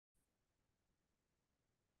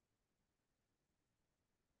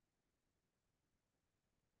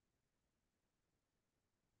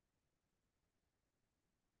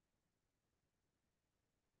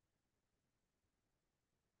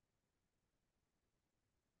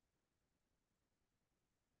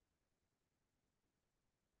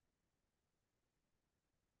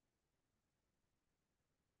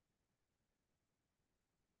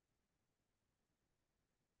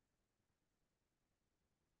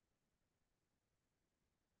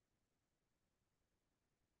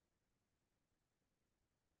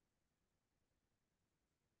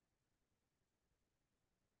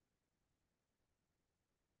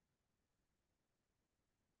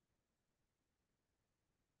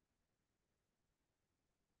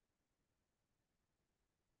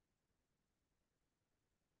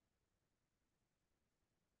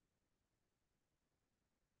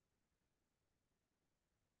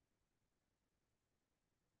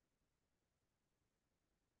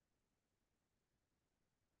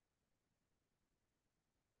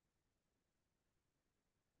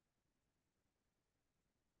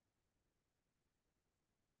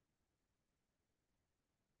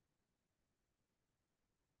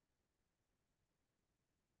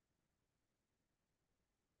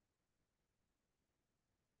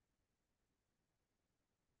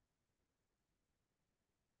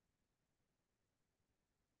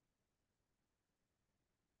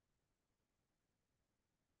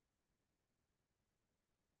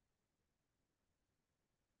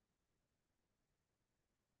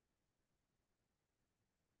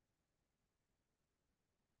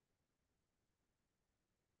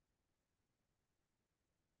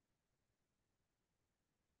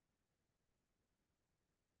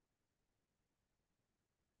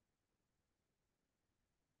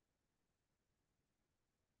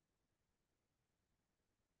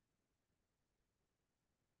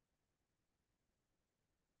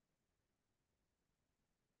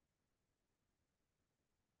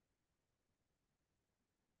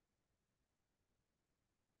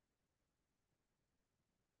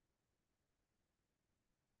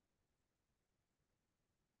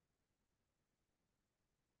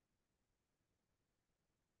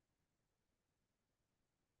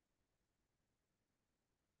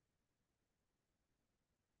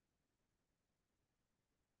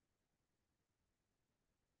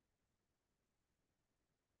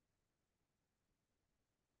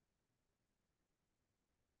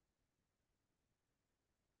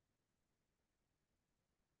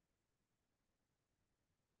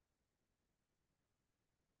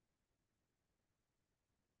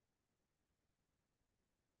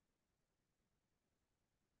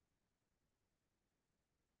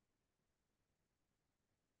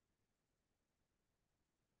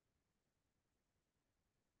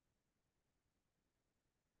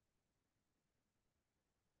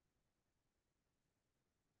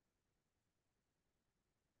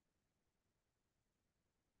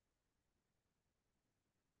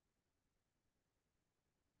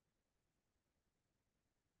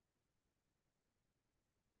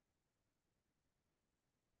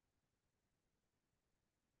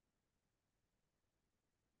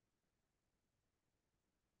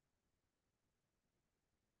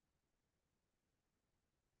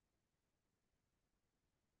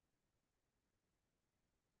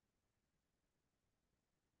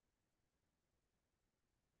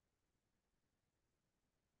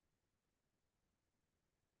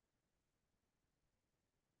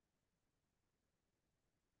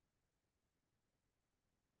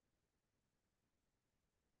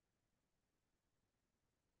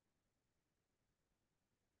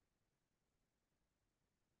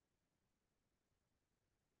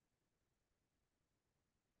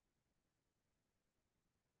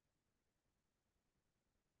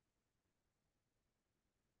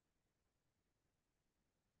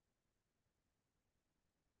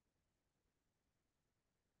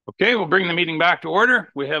Okay, we'll bring the meeting back to order.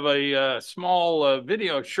 We have a small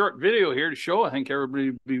short video here to show. I think everybody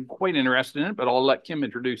would be quite interested in it, but I'll let Kim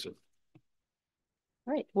introduce it.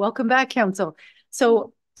 All right, welcome back, Council.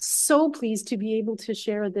 So pleased to be able to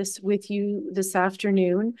share this with you this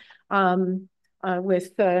afternoon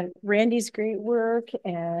with Randy's great work,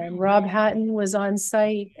 and Rob Hatton was on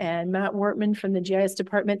site, and Matt Wortman from the GIS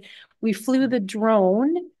department. We flew the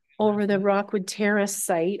drone over the Rockwood Terrace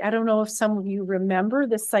site. I don't know if some of you remember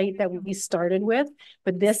the site that we started with,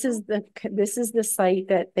 but this is the site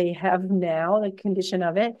that they have now, the condition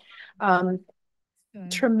of it.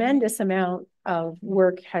 Tremendous amount of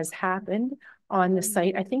work has happened on the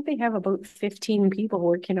site. I think they have about 15 people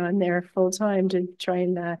working on there full time to try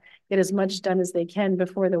and get as much done as they can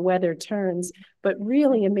before the weather turns. But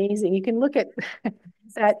really amazing. You can look at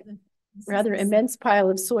that rather immense pile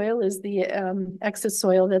of soil is the excess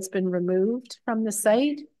soil that's been removed from the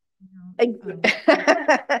site.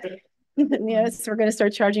 Yes, we're going to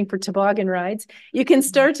start charging for toboggan rides. You can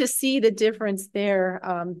start to see the difference there.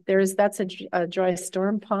 That's a dry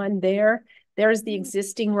storm pond there. There's the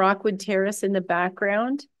existing Rockwood Terrace in the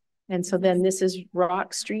background. And so then this is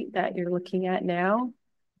Rock Street that you're looking at now.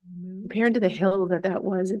 Compared to the hill that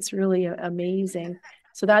was, it's really amazing.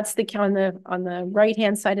 So that's on the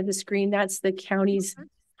right-hand side of the screen, that's the county's,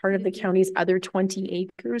 part of the county's other 20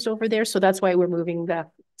 acres over there. So that's why we're moving the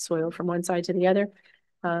soil from one side to the other.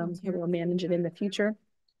 We'll manage it in the future.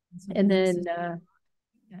 And then that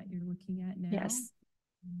you're looking at now. Yes.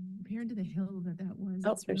 Compared to the hill that was,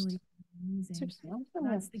 it's really amazing.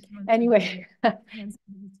 Anyway,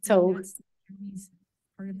 so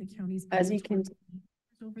part of the county's as you can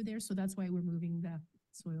over there, so that's why we're moving the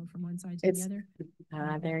soil from one side to the other.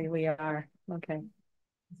 There we are. Okay.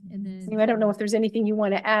 And then anyway, I don't know if there's anything you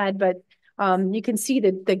want to add, but you can see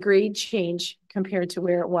the grade change compared to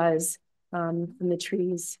where it was from the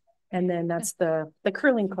trees. And then that's the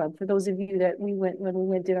curling club. For those of you that when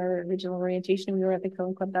we did our original orientation, we were at the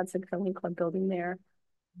curling club. That's the curling club building there.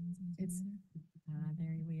 It's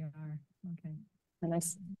there we are. Okay. And I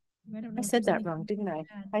said that wrong, didn't I?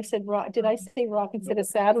 I said rock. Did I say rock instead of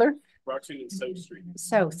Sadler? Rock Street and South Street.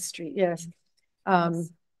 South Street, yes. And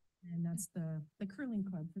that's the curling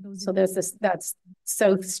club. For those. So that's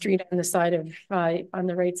South Street on the side of on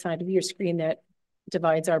the right side of your screen that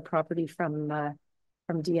divides our property from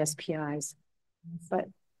DSPI's. But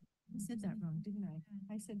I said that wrong, didn't I?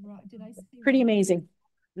 I said rock. Did I say pretty amazing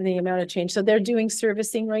the amount of change. So they're doing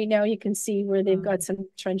servicing right now. You can see where they've got some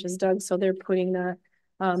trenches dug. So they're putting the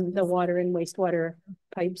water and wastewater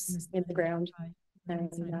pipes in the ground.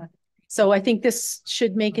 And so I think this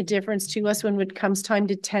should make a difference to us when it comes time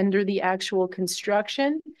to tender the actual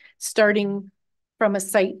construction, starting from a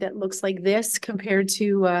site that looks like this compared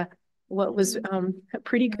to what was a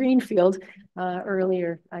pretty greenfield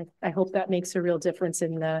earlier. I hope that makes a real difference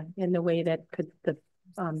in the way that the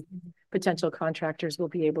potential contractors will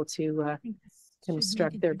be able to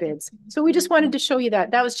construct their bids. So we just wanted to show you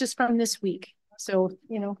that. That was just from this week. So,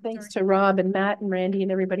 thanks to Rob and Matt and Randy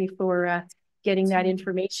and everybody for getting that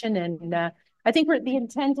information. And I think the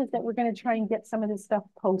intent is that we're going to try and get some of this stuff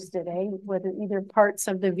posted, whether either parts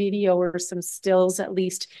of the video or some stills at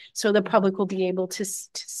least, so the public will be able to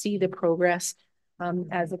see the progress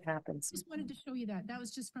as it happens. Just wanted to show you that. That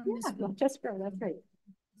was just from this week. Just from, that's right.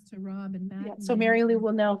 To Rob and Matt. Yeah. So Mary Lou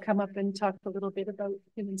will now come up and talk a little bit about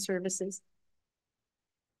human services.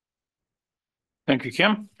 Thank you,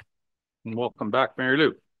 Kim. And welcome back, Mary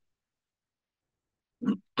Lou.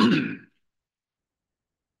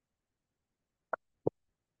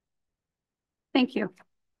 Thank you.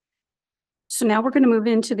 So now we're going to move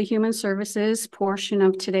into the human services portion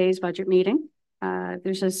of today's budget meeting.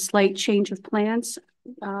 There's a slight change of plans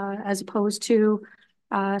as opposed to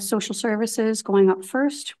social services going up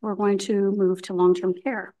first. We're going to move to long-term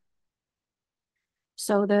care.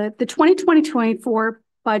 So the 2020-24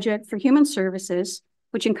 budget for human services,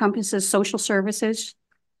 which encompasses social services,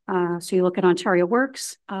 so you look at Ontario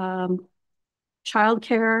Works,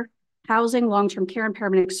 childcare, housing, long-term care, and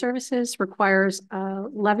paramedic services, requires a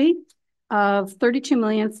levy of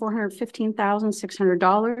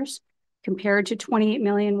 $32,415,600 compared to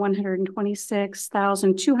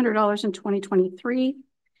 $28,126,200 in 2023,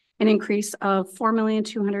 an increase of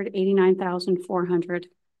 $4,289,400.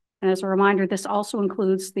 And as a reminder, this also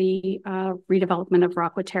includes the redevelopment of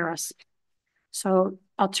Rockwood Terrace. So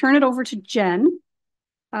I'll turn it over to Jen.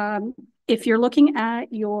 If you're looking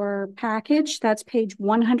at your package, that's page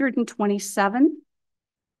 127.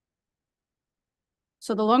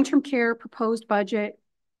 So the long-term care proposed budget,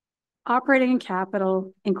 operating and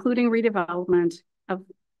capital, including redevelopment, of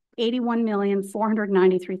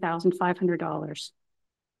 $81,493,500.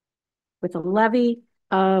 with a levy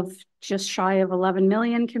of just shy of 11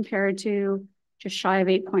 million compared to just shy of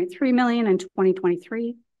 8.3 million in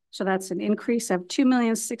 2023. So that's an increase of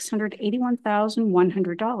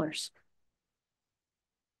 $2,681,100.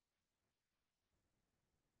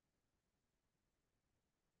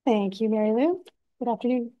 Thank you, Mary Lou. Good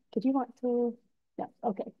afternoon. Did you want to? Yeah,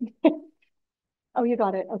 okay. Oh, you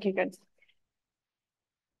got it. Okay, good.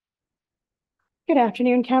 Good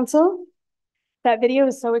afternoon, Council. That video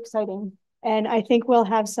is so exciting. And I think we'll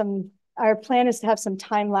have our plan is to have some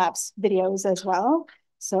time-lapse videos as well.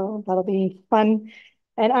 So that'll be fun.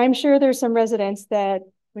 And I'm sure there's some residents that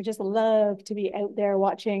would just love to be out there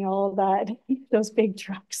watching all that, those big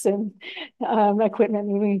trucks and equipment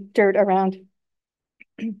moving dirt around.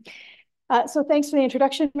 So thanks for the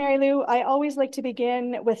introduction, Mary Lou. I always like to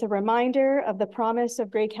begin with a reminder of the promise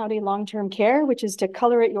of Grey County Long-Term Care, which is to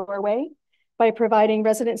color it your way by providing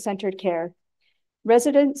resident-centered care.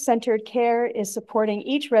 Resident-centered care is supporting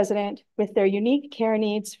each resident with their unique care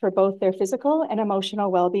needs for both their physical and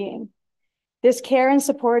emotional well-being. This care and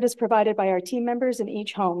support is provided by our team members in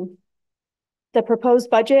each home. The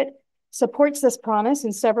proposed budget supports this promise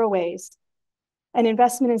in several ways. An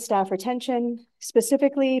investment in staff retention,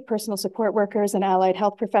 specifically personal support workers and allied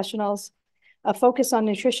health professionals, a focus on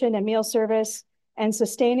nutrition and meal service, and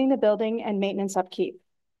sustaining the building and maintenance upkeep.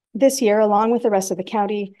 This year, along with the rest of the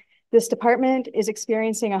county, this department is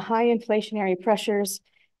experiencing a high inflationary pressures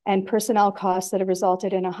and personnel costs that have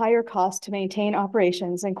resulted in a higher cost to maintain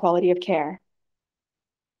operations and quality of care.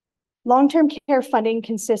 Long-term care funding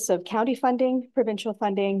consists of county funding, provincial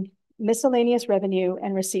funding, miscellaneous revenue,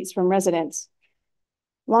 and receipts from residents.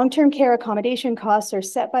 Long-term care accommodation costs are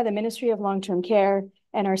set by the Ministry of Long-Term Care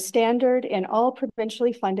and are standard in all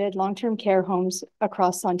provincially funded long-term care homes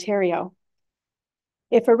across Ontario.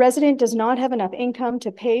 If a resident does not have enough income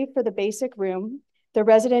to pay for the basic room, the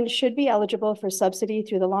resident should be eligible for subsidy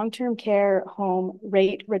through the Long-Term Care Home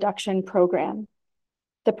Rate Reduction Program.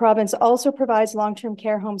 The province also provides long-term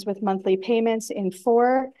care homes with monthly payments in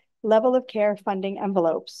 4 level of care funding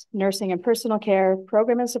envelopes: nursing and personal care,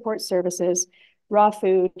 program and support services, raw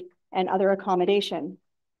food, and other accommodation.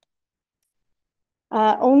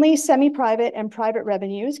 Only semi-private and private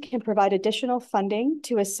revenues can provide additional funding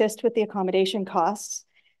to assist with the accommodation costs,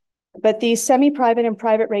 but these semi-private and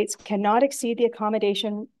private rates cannot exceed the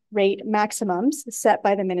accommodation rate maximums set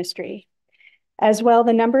by the ministry. As well,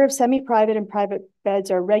 the number of semi-private and private beds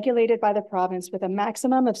are regulated by the province, with a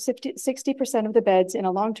maximum of 60% of the beds in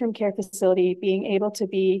a long-term care facility being able to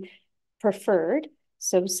be preferred,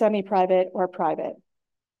 so semi-private or private.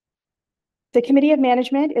 The Committee of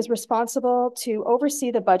Management is responsible to oversee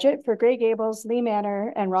the budget for Grey Gables, Lee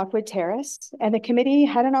Manor, and Rockwood Terrace, and the committee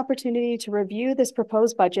had an opportunity to review this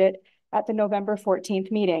proposed budget at the November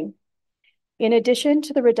 14th meeting. In addition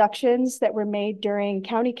to the reductions that were made during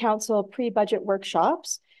County Council pre-budget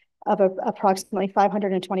workshops of approximately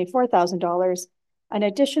 $524,000, an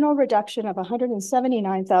additional reduction of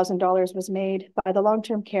 $179,000 was made by the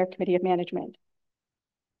Long-Term Care Committee of Management.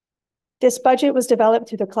 This budget was developed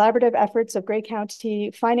through the collaborative efforts of Grey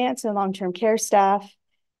County Finance and Long-Term Care staff,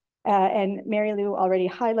 and Mary Lou already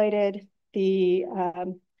highlighted the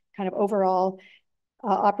kind of overall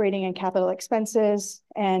operating and capital expenses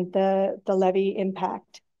and the levy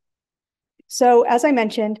impact. So as I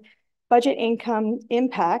mentioned, budget income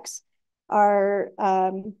impacts are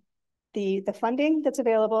the funding that's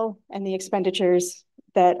available and the expenditures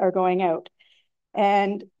that are going out.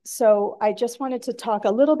 And so I just wanted to talk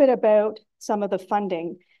a little bit about some of the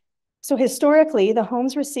funding. So historically, the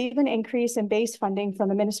homes receive an increase in base funding from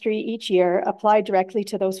the ministry each year, applied directly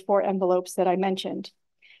to those 4 envelopes that I mentioned.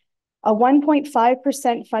 A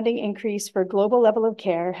 1.5% funding increase for global level of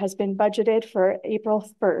care has been budgeted for April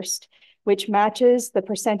 1st, which matches the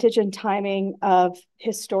percentage and timing of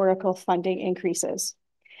historical funding increases.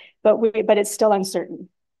 But it's still uncertain.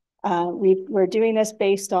 We're doing this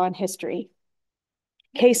based on history.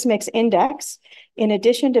 Case mix index, in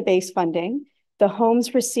addition to base funding, the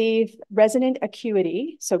homes receive resident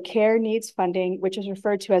acuity, so care needs funding, which is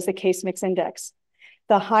referred to as the case mix index.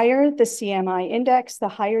 The higher the CMI index, the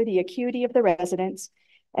higher the acuity of the residents,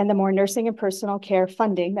 and the more nursing and personal care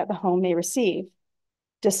funding that the home may receive.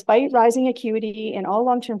 Despite rising acuity in all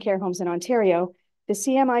long-term care homes in Ontario, the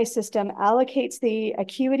CMI system allocates the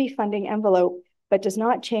acuity funding envelope, but does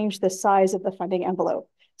not change the size of the funding envelope.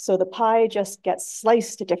 So the pie just gets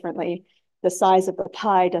sliced differently. The size of the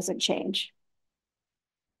pie doesn't change.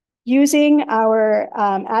 Using our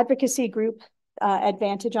advocacy group,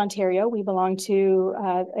 Advantage Ontario, we belong to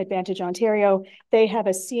Advantage Ontario. They have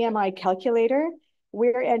a CMI calculator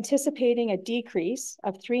we're anticipating a decrease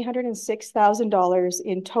of $306,000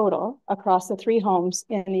 in total across the 3 homes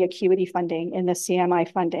in the acuity funding, in the CMI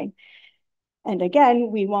funding. And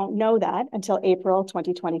again, we won't know that until April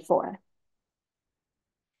 2024.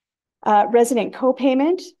 Resident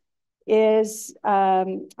copayment is,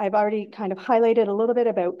 I've already kind of highlighted a little bit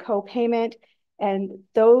about copayment, and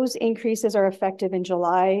those increases are effective in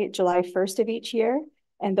July 1st of each year.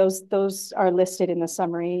 And those are listed in the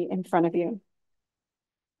summary in front of you.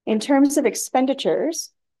 In terms of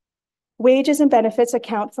expenditures, wages and benefits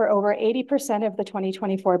account for over 80% of the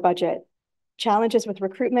 2024 budget. Challenges with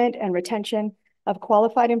recruitment and retention of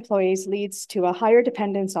qualified employees leads to a higher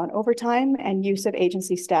dependence on overtime and use of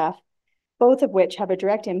agency staff, both of which have a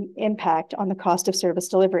direct impact on the cost of service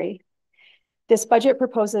delivery. This budget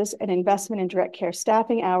proposes an investment in direct care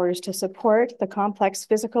staffing hours to support the complex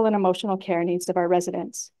physical and emotional care needs of our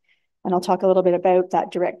residents. And I'll talk a little bit about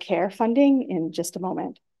that direct care funding in just a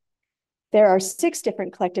moment. There are 6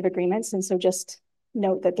 different collective agreements, and so just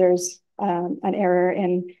note that there's an error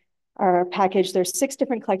in our package. There's 6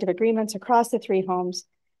 different collective agreements across the 3 homes,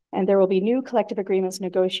 and there will be new collective agreements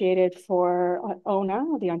negotiated for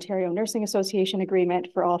ONA, the Ontario Nursing Association agreement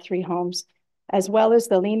for all 3 homes, as well as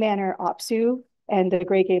the Lee Manor OPSU and the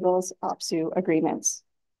Grey Gables OPSU agreements.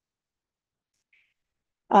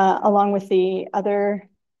 Along with the other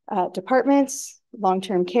departments,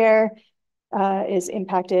 long-term care is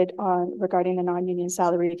impacted on regarding the non-union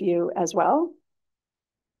salary review as well.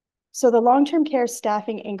 So the long-term care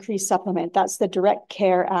staffing increase supplement, that's the direct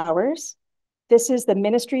care hours. This is the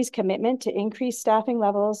ministry's commitment to increase staffing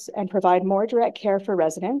levels and provide more direct care for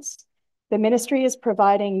residents. The ministry is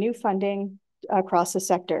providing new funding across the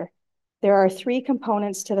sector. There are 3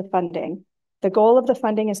 components to the funding. The goal of the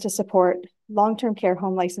funding is to support long-term care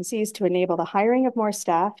home licensees to enable the hiring of more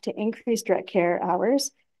staff to increase direct care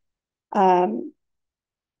hours.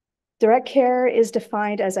 Direct care is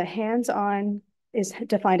defined as hands-on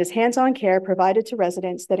care provided to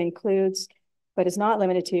residents that includes, but is not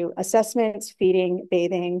limited to, assessments, feeding,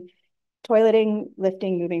 bathing, toileting,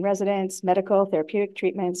 lifting, moving residents, medical, therapeutic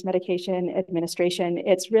treatments, medication, administration.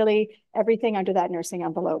 It's really everything under that nursing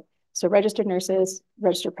envelope. So registered nurses,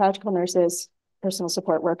 registered practical nurses, personal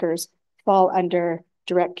support workers fall under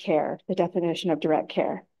direct care, the definition of direct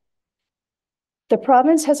care. The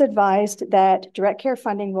province has advised that direct care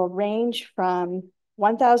funding will range from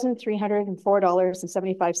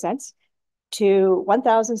 $1,304.75 to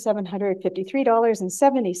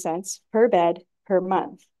 $1,753.70 per bed per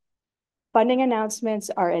month. Funding announcements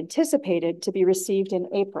are anticipated to be received in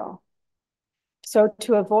April. So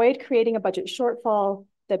to avoid creating a budget shortfall,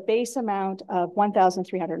 the base amount of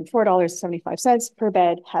 $1,304.75 per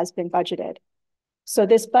bed has been budgeted. So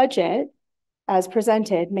this budget, as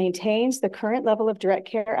presented, maintains the current level of direct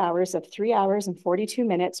care hours of 3 hours and 42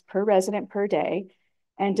 minutes per resident per day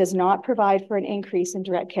and does not provide for an increase in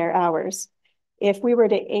direct care hours. If we were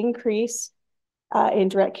to increase in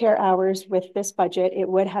direct care hours with this budget, it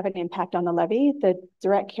would have an impact on the levy. The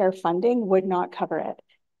direct care funding would not cover it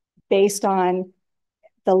based on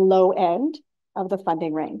the low end of the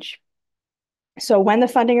funding range. So when the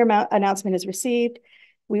funding announcement is received,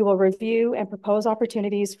 we will review and propose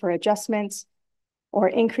opportunities for adjustments or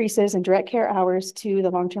increases in direct care hours to the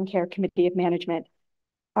Long-Term Care Committee of Management.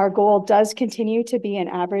 Our goal does continue to be an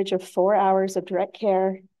average of 4 hours of direct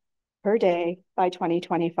care per day by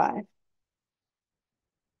 2025.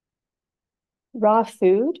 Raw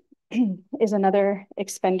food is another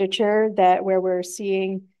expenditure where we're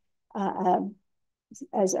seeing,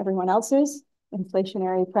 as everyone else is,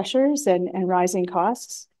 inflationary pressures and rising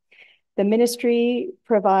costs. The ministry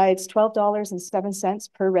provides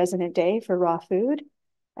 $12.07 per resident day for raw food,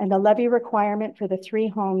 and the levy requirement for the 3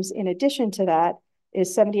 homes in addition to that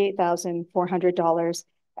is $78,400,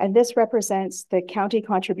 and this represents the county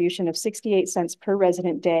contribution of 68 cents per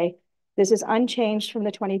resident day. This is unchanged from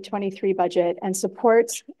the 2023 budget and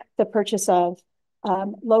supports the purchase of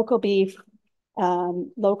local beef,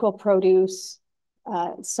 local produce,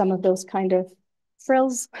 some of those kind of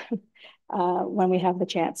frills when we have the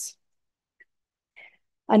chance.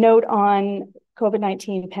 A note on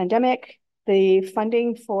COVID-19 pandemic, the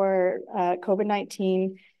funding for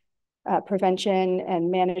COVID-19 prevention and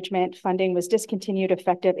management funding was discontinued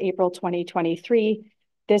effective April 2023.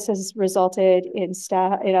 This has resulted in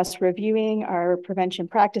us reviewing our prevention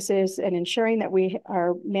practices and ensuring that we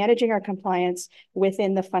are managing our compliance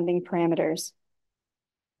within the funding parameters.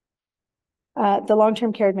 The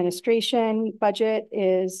Long-Term Care Administration budget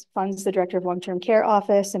funds the Director of Long-Term Care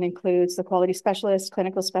Office and includes the Quality Specialist,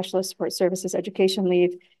 Clinical Specialist, Support Services, Education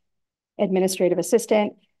Leave, Administrative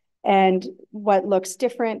Assistant. And what looks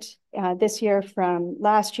different this year from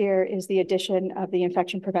last year is the addition of the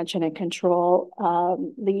infection prevention and control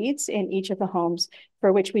leads in each of the homes,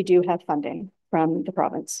 for which we do have funding from the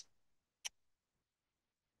province.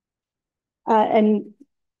 And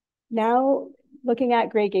now looking at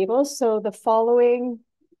Grey Gables, so the following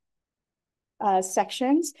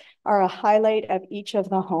sections are a highlight of each of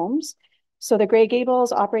the homes. So the Grey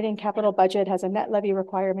Gables operating capital budget has a net levy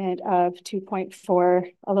requirement of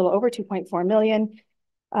 2.4, a little over 2.4 million,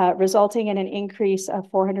 resulting in an increase of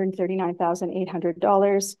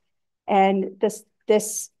 $439,800. And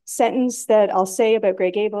this sentence that I'll say about Grey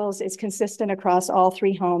Gables is consistent across all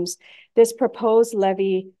three homes. This proposed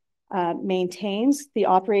levy maintains the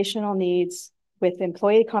operational needs with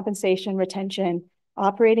employee compensation, retention,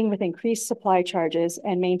 operating with increased supply charges,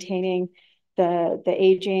 and maintaining the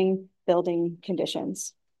aging building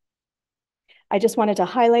conditions. I just wanted to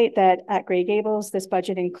highlight that at Grey Gables, this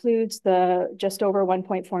budget includes the just over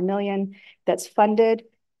 1.4 million that's funded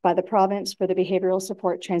by the province for the Behavioral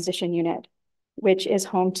Support Transition Unit, which is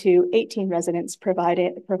home to 18 residents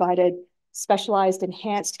provided specialized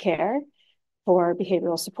enhanced care for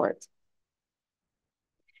behavioral support.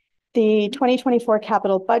 The 2024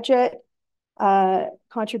 capital budget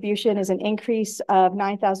contribution is an increase of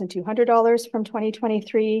 $9,200 from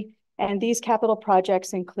 2023. And these capital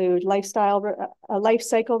projects include life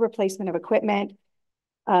cycle replacement of equipment,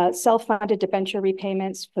 self-funded debenture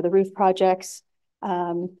repayments for the roof projects,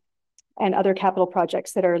 and other capital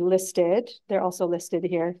projects that are listed. They're also listed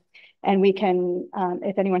here. And we can,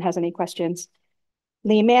 if anyone has any questions.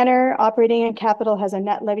 Lee Manor operating and capital has a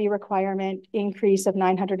net levy requirement increase of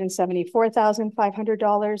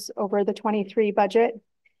 $974,500 over the 23 budget.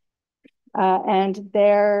 And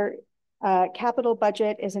their capital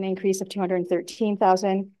budget is an increase of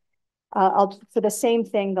 $213,000. For the same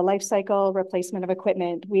thing, the life cycle replacement of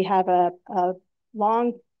equipment, we have a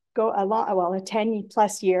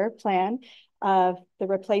 10+ year plan of the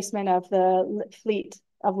replacement of the fleet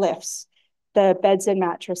of lifts, the beds and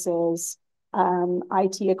mattresses,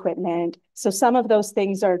 IT equipment. So some of those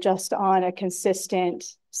things are just on a consistent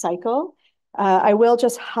cycle. I will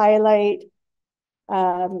just highlight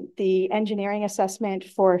the engineering assessment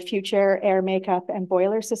for future air makeup and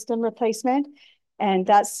boiler system replacement. And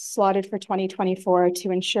that's slotted for 2024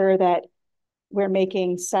 to ensure that we're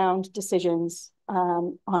making sound decisions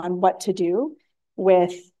on what to do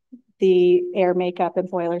with the air makeup and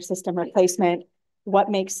boiler system replacement, what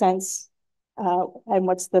makes sense, and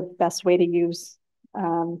what's the best way to use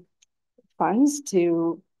funds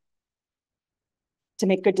to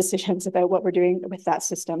make good decisions about what we're doing with that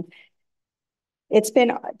system. It's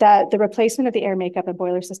been that the replacement of the air makeup and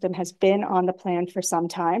boiler system has been on the plan for some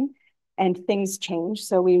time, and things change.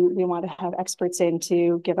 So we want to have experts in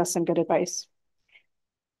to give us some good advice.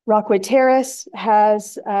 Rockwood Terrace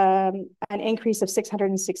has an increase of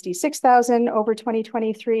 $666,000 over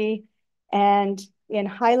 2023. And in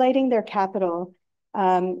highlighting their capital,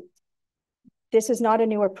 this is not a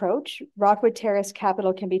new approach. Rockwood Terrace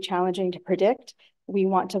capital can be challenging to predict. We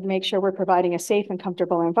want to make sure we're providing a safe and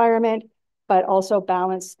comfortable environment, but also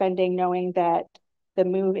balance spending, knowing that the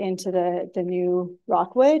move into the new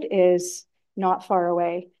Rockwood is not far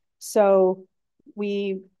away. So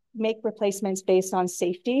we make replacements based on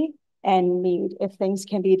safety and need. If things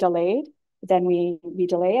can be delayed, then we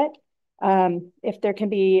delay it. If there can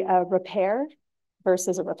be a repair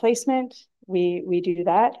versus a replacement, we do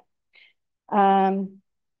that.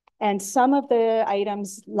 And some of the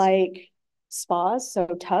items like spas, so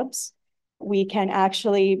tubs, we can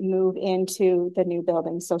actually move into the new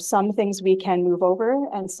building. So some things we can move over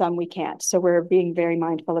and some we can't. So we're being very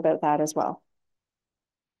mindful about that as well.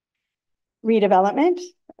 Redevelopment,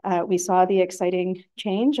 we saw the exciting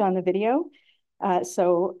change on the video.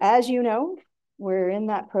 So as you know, we're in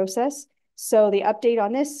that process. So the update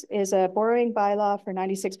on this is a borrowing bylaw for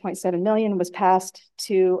 96.7 million was passed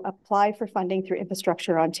to apply for funding through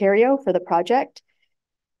Infrastructure Ontario for the project.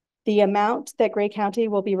 The amount that Grey County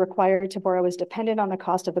will be required to borrow is dependent on the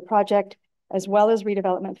cost of the project, as well as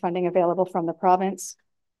redevelopment funding available from the province.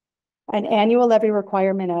 An annual levy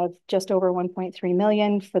requirement of just over 1.3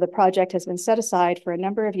 million for the project has been set aside for a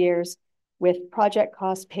number of years, with project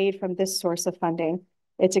costs paid from this source of funding.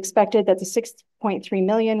 It's expected that the 6.3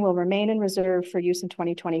 million will remain in reserve for use in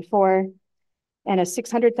 2024, and a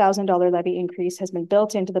 $600,000 levy increase has been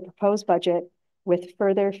built into the proposed budget, with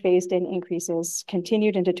further phased-in increases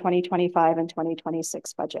continued into 2025 and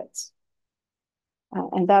 2026 budgets.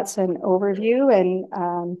 And that's an overview. And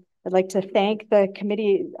I'd like to thank the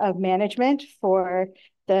Committee of Management for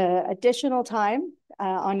the additional time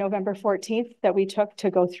on November 14th that we took to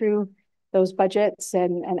go through those budgets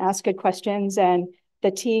and ask good questions. And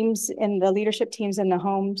the teams and the leadership teams in the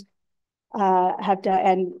homes have done,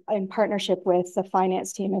 and in partnership with the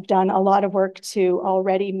finance team, have done a lot of work to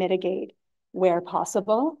already mitigate where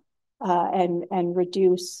possible and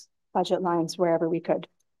reduce budget lines wherever we could.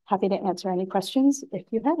 Happy to answer any questions if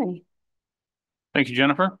you have any. Thank you,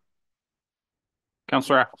 Jennifer.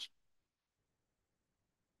 Councillor Ackles.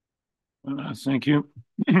 Thank you,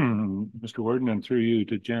 Mr. Warden, and through you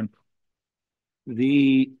to Jen.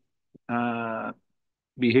 The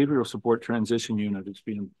behavioral support transition unit is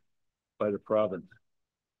being by the province.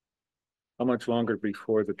 How much longer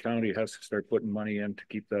before the county has to start putting money in to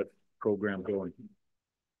keep that program going?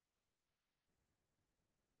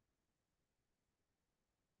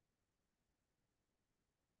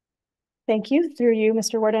 Thank you. Through you,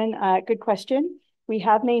 Mr. Warden. Good question. We've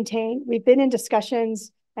been in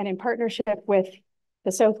discussions and in partnership with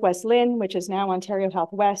the Southwest LHIN, which is now Ontario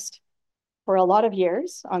Health West, for a lot of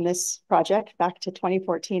years on this project, back to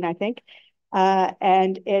 2014, I think.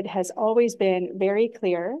 And it has always been very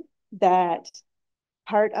clear that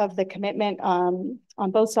part of the commitment on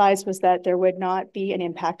both sides was that there would not be an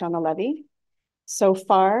impact on the levy. So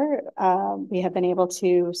far, we have been able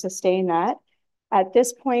to sustain that. At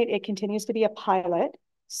this point, it continues to be a pilot.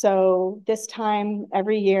 So this time,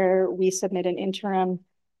 every year, we submit an interim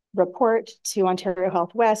report to Ontario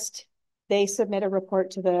Health West. They submit a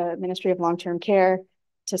report to the Ministry of Long-Term Care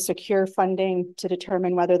to secure funding to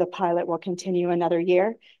determine whether the pilot will continue another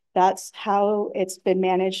year. That's how it's been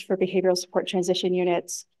managed for behavioral support transition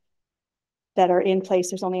units that are in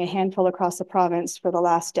place. There's only a handful across the province for the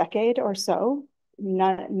last decade or so.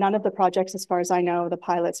 None of the projects, as far as I know, the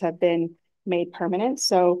pilots have been made permanent.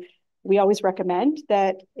 So we always recommend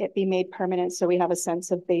that it be made permanent so we have a sense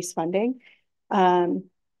of base funding.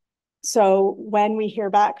 So when we hear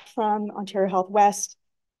back from Ontario Health West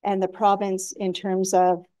and the province in terms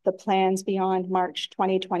of the plans beyond March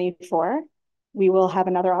 2024, we will have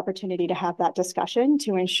another opportunity to have that discussion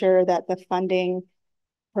to ensure that the funding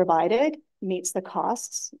provided meets the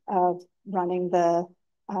costs of running the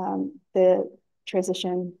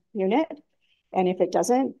transition unit. And if it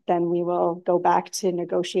doesn't, then we will go back to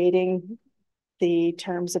negotiating the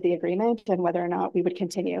terms of the agreement and whether or not we would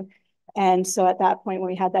continue. And so at that point, when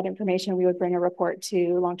we had that information, we would bring a report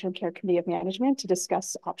to Long-Term Care Committee of Management to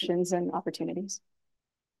discuss options and opportunities.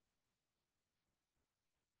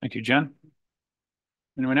 Thank you, Jen.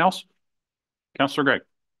 Anyone else? Councillor Gregg.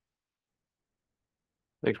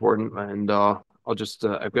 Thanks, Warden. And I'll just,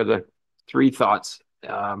 I've got three thoughts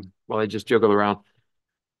while I just juggle around.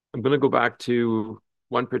 I'm going to go back to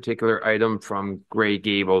one particular item from Grey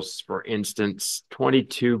Gables, for instance,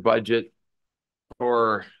 22 budget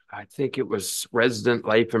for, I think it was resident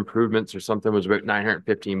life improvements or something, was about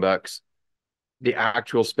 $915. The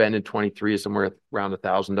actual spend in 23 is somewhere around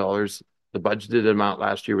 $1,000. The budgeted amount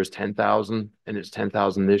last year was 10,000 and it's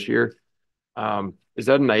 10,000 this year. Is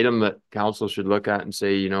that an item that council should look at and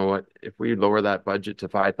say, you know what, if we lower that budget to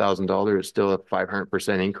 $5,000, it's still a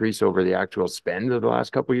 500% increase over the actual spend of the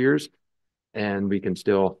last couple of years, and we can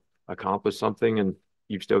still accomplish something and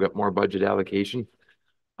you've still got more budget allocation?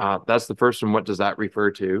 That's the first one. What does that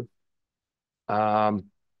refer to?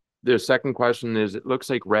 The second question is, it looks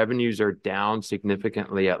like revenues are down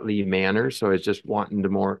significantly at Lee Manor. So I was just wanting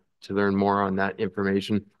to learn more on that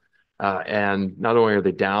information. And not only are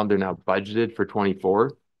they down, they're now budgeted for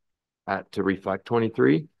 24 to reflect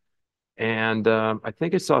 23. And I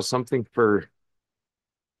think I saw something for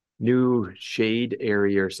new shade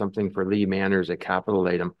area or something for Lee Manor as a capital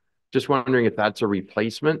item. Just wondering if that's a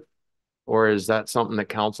replacement, or is that something that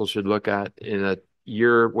council should look at in a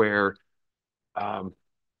year where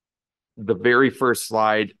the very first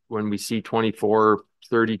slide, when we see 24,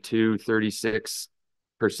 32, 36%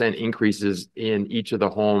 increases in each of the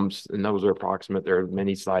homes, and those are approximate, there are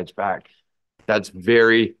many slides back, that's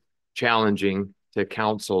very challenging to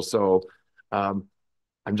council. So I'm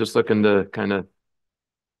just looking to kind of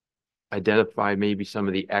identify maybe some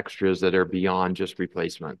of the extras that are beyond just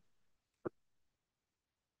replacement.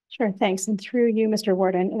 Sure, thanks. And through you, Mr.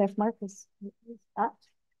 Warden, and if Mark is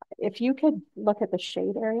if you could look at the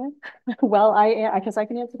shade area, well, because I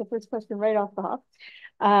can answer the first question right off the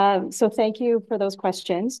hop. So thank you for those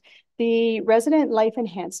questions. The resident life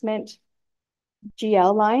enhancement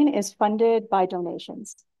GL line is funded by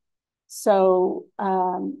donations. So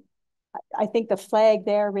I think the flag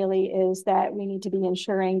there really is that we need to be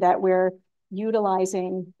ensuring that we're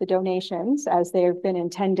utilizing the donations as they've been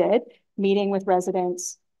intended, meeting with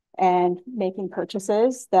residents and making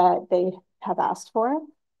purchases that they have asked for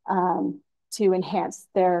to enhance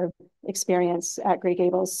their experience at Grey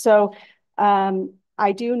Gables. So I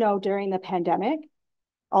I do know during the pandemic,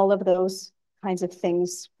 all of those kinds of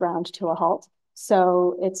things ground to a halt.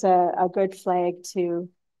 So it's a good flag to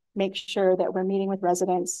make sure that we're meeting with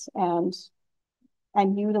residents and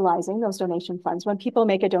utilizing those donation funds. When people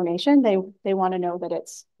make a donation, they want to know that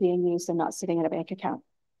it's being used and not sitting in a bank account.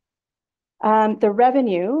 The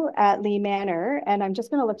revenue at Lee Manor, and I'm just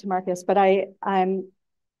going to look to Marcus, but I'm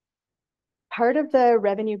part of the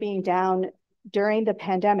revenue being down during the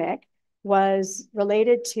pandemic was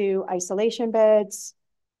related to isolation beds,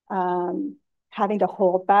 having to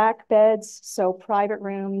hold back beds. So private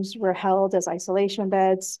rooms were held as isolation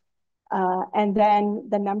beds. And then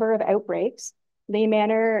the number of outbreaks. Lee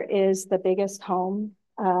Manor is the biggest home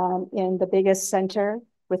in the biggest center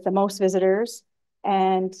with the most visitors.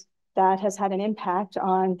 And that has had an impact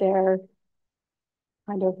on their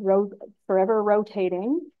kind of forever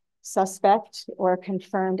rotating suspect or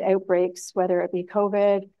confirmed outbreaks, whether it be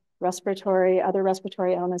COVID, other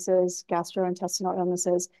respiratory illnesses, gastrointestinal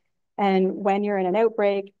illnesses. And when you're in an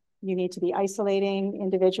outbreak, you need to be isolating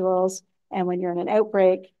individuals. And when you're in an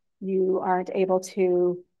outbreak, you aren't able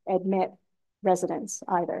to admit residents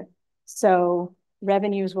either. So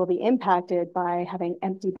revenues will be impacted by having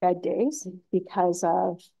empty bed days because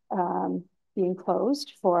of being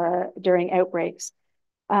closed during outbreaks.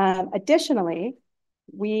 Additionally,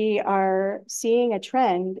 we are seeing a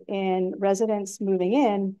trend in residents moving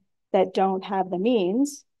in that don't have the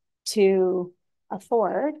means to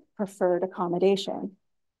afford preferred accommodation.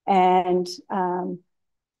 And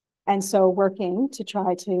so working to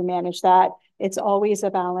try to manage that, it's always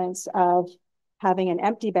a balance of having an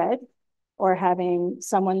empty bed or having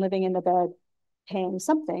someone living in the bed paying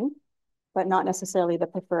something, but not necessarily the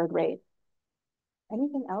preferred rate.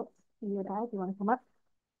 Anything else you would add? You want to come up?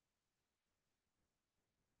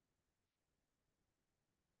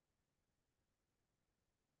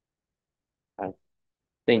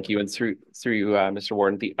 Thank you. And through Mr.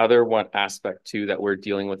 Warden, the other one aspect too that we're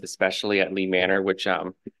dealing with, especially at Lee Manor, which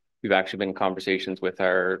we've actually been in conversations with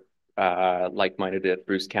our like-minded at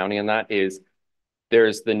Bruce County, and that is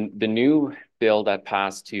there's the new bill that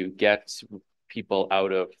passed to get people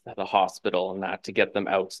out of the hospital and that to get them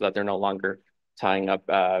out so that they're no longer tying up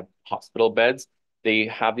hospital beds. They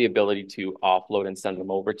have the ability to offload and send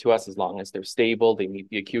them over to us as long as they're stable, they meet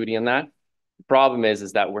the acuity in that. The problem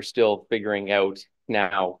is that we're still figuring out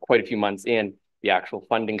now, quite a few months in, the actual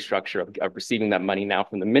funding structure of receiving that money now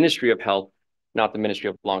from the Ministry of Health, not the Ministry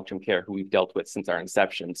of Long-Term Care, who we've dealt with since our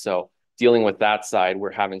inception. So dealing with that side,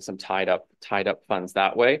 we're having some tied up funds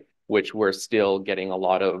that way, which we're still getting a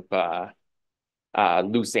lot of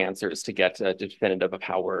loose answers to get definitive of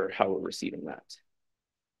how we're receiving that.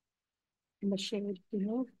 And the shade,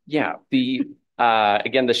 Yeah,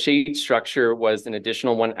 again, the shade structure was an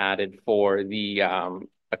additional one added for the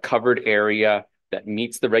a covered area that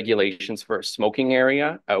meets the regulations for a smoking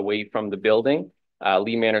area away from the building.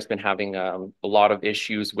 Lee Manor's been having a lot of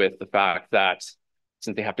issues with the fact that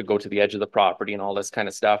since they have to go to the edge of the property and all this kind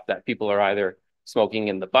of stuff, that people are either smoking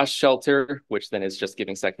in the bus shelter, which then is just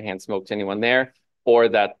giving secondhand smoke to anyone there, or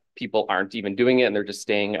that people aren't even doing it and they're just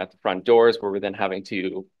staying at the front doors where we're then having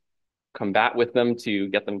to combat with them to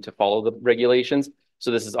get them to follow the regulations. So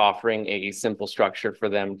this is offering a simple structure for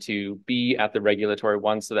them to be at the regulatory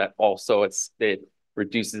one so that also it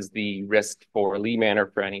reduces the risk for Lee Manor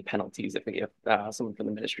for any penalties if someone from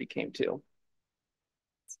the ministry came to.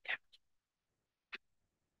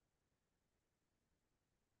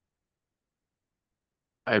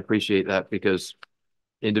 I appreciate that because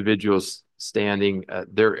individuals standing,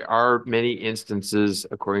 there are many instances,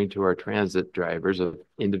 according to our transit drivers, of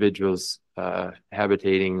individuals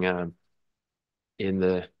habitating in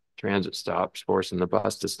the transit stops, forcing the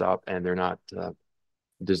bus to stop, and they're not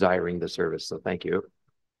desiring the service. So thank you.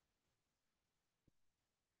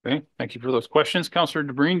 Okay, thank you for those questions. Councillor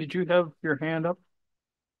DeBreen, did you have your hand up?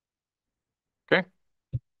 Okay.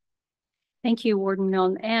 Thank you, Warden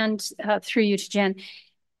Milne, and through you to Jen.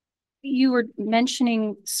 You were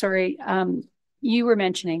mentioning, you were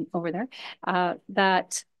mentioning over there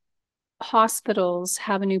that hospitals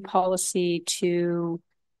have a new policy to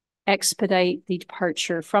expedite the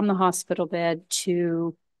departure from the hospital bed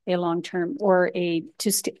to a long-term or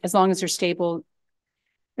as long as they're stable.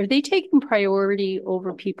 Are they taking priority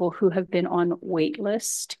over people who have been on wait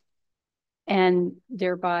list and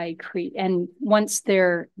thereby and once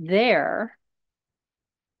they're there,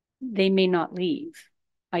 they may not leave?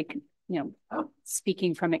 Like,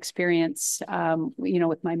 speaking from experience,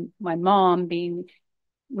 with my mom being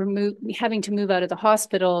having to move out of the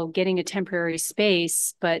hospital, getting a temporary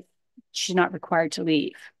space, but she's not required to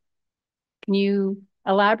leave. Can you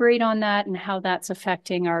elaborate on that and how that's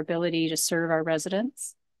affecting our ability to serve our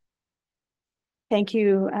residents? Thank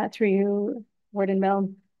you, through you, Warden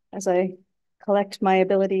Milne, as I collect my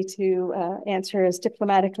ability to answer as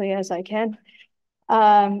diplomatically as I can.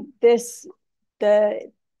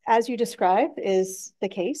 As you described, is the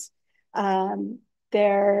case. So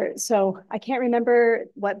I can't remember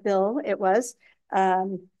what bill it was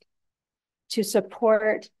to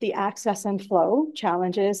support the access and flow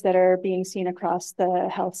challenges that are being seen across the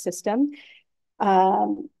health system.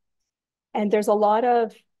 And there's a lot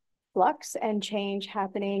of flux and change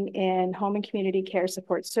happening in home and community care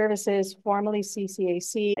support services, formerly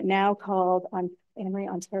CCAC, now called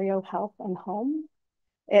Ontario Health and Home.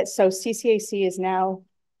 So CCAC is now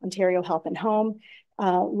Ontario Health and Home.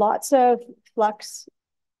 Lots of flux,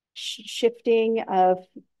 shifting of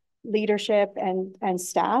leadership and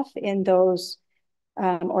staff in those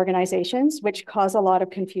organizations, which cause a lot of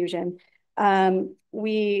confusion.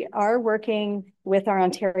 We are working with our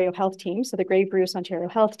Ontario Health team, so the Grey Bruce Ontario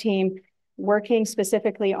Health team, working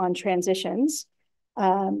specifically on transitions,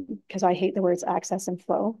 because I hate the words access and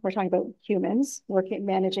flow. We're talking about humans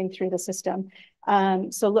managing through the system.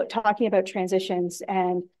 So talking about transitions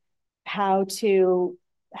and how to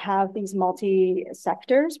have these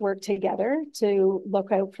multi-sectors work together to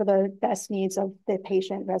look out for the best needs of the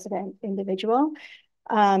patient, resident, individual.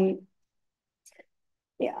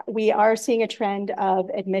 Yeah, we are seeing a trend of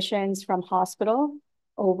admissions from hospital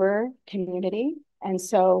over community. And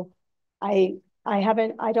so I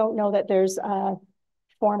don't know that there's a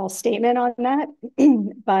formal statement on that,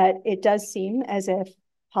 but it does seem as if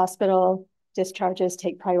hospital discharges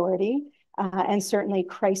take priority, and certainly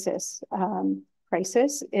crisis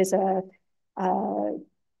is an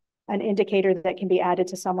indicator that can be added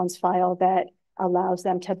to someone's file that allows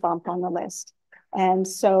them to bump on the list. And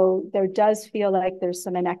so there does feel like there's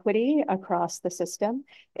some inequity across the system.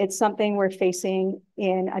 It's something we're facing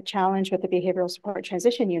in a challenge with the Behavioral Support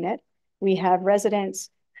Transition Unit. We have residents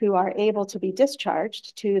who are able to be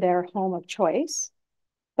discharged to their home of choice,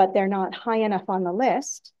 but they're not high enough on the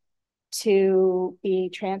list to be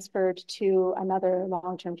transferred to another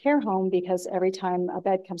long-term care home, because every time a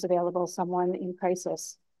bed comes available, someone in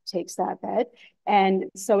crisis takes that bed. And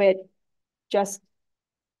so it just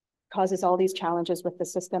causes all these challenges with the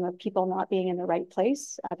system of people not being in the right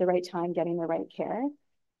place at the right time, getting the right care.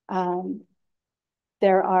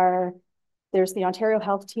 There's the Ontario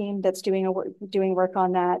Health team that's doing work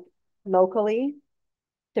on that locally.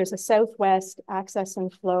 There's a Southwest Access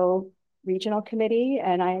and Flow Regional Committee,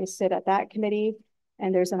 and I sit at that committee.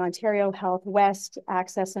 And there's an Ontario Health West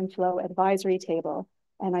Access and Flow Advisory Table,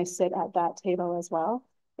 and I sit at that table as well.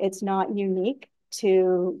 It's not unique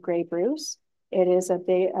to Grey Bruce. It is a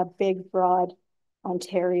big, broad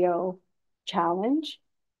Ontario challenge.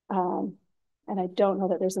 And I don't know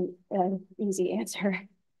that there's an easy answer.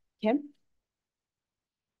 Kim?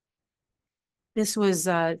 This was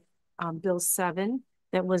Bill 7.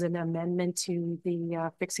 That was an amendment to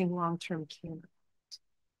the Fixing Long-Term Care.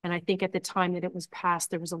 And I think at the time that it was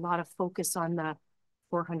passed, there was a lot of focus on the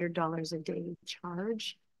 $400 a day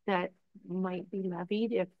charge that might be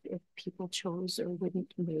levied if people chose or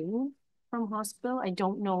wouldn't move from hospital. I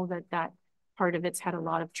don't know that part of it's had a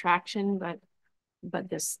lot of traction, but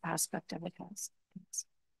this aspect of it has.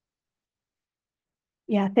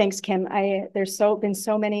 Yeah, thanks, Kim. There's been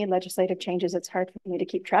so many legislative changes, it's hard for me to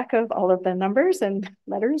keep track of all of the numbers and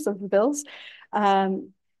letters of the bills.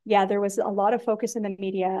 Yeah, there was a lot of focus in the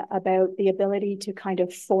media about the ability to kind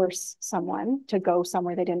of force someone to go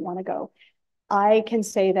somewhere they didn't want to go. I can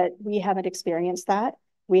say that we haven't experienced that.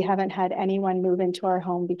 We haven't had anyone move into our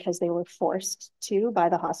home because they were forced to by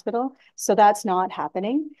the hospital. So that's not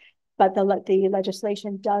happening. But the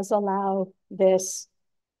legislation does allow this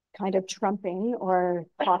kind of trumping or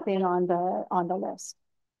popping on the list.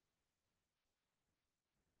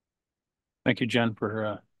 Thank you, Jen,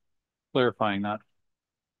 for clarifying that.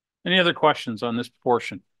 Any other questions on this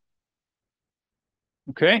portion?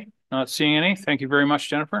 Okay, not seeing any. Thank you very much,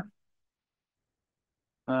 Jennifer.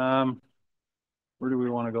 Where do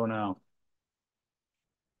we want to go now?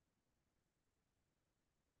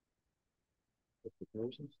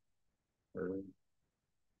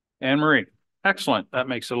 Anne Marie. Excellent. That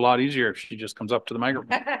makes it a lot easier if she just comes up to the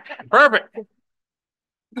microphone. Perfect.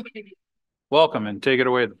 Welcome and take it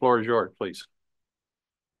away. The floor is yours, please.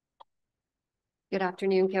 Good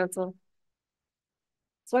afternoon, Council.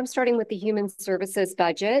 So I'm starting with the Human Services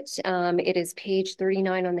budget. It is page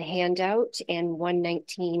 39 on the handout and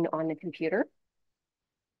 119 on the computer.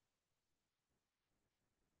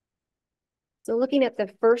 So looking at the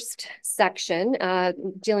first section,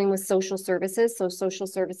 dealing with social services, so social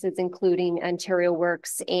services including Ontario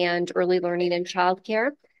Works and early learning and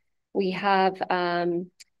childcare, we have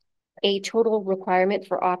a total requirement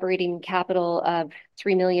for operating capital of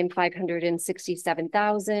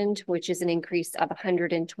 $3,567,000, which is an increase of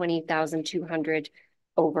 $120,200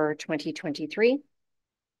 over 2023.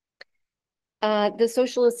 The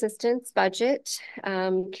social assistance budget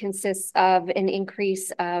consists of an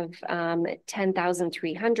increase of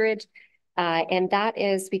 $10,300. And that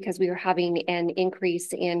is because we are having an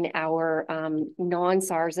increase in our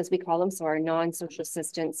non-SARS, as we call them, so our non-social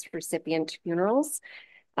assistance recipient funerals.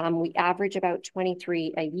 We average about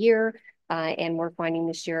 23 a year. And we're finding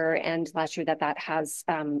this year and last year that has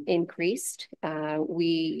increased. We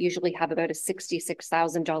usually have about a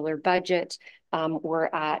 $66,000 budget. We're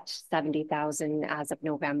at $70,000 as of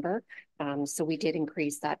November. So we did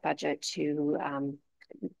increase that budget to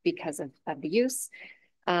because of the use.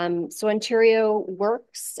 So Ontario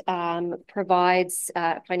Works provides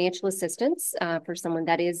financial assistance for someone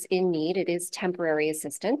that is in need. It is temporary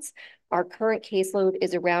assistance. Our current caseload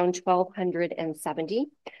is around 1,270.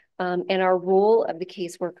 And our role of the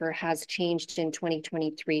caseworker has changed in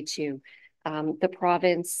 2023 too. The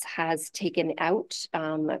province has taken out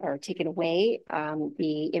or taken away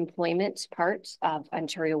the employment part of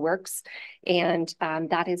Ontario Works, and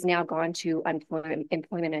that has now gone to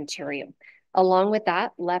Employment Ontario. Along with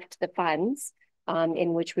that, left the funds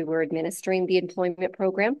in which we were administering the employment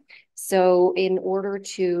program. So in order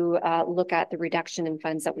to look at the reduction in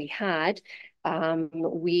funds that we had,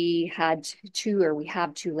 we have two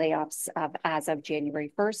layoffs as of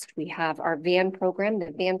January 1st. We have our VAN program.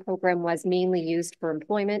 The VAN program was mainly used for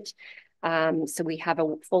employment. So we have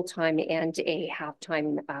a full-time and a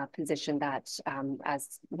half-time position that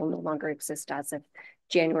will no longer exist as of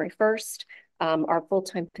January 1st. Our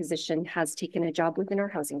full-time position has taken a job within our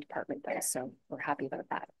housing department though, so we're happy about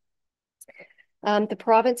that. The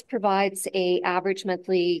province provides an average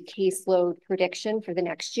monthly caseload prediction for the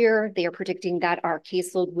next year. They are predicting that our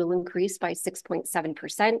caseload will increase by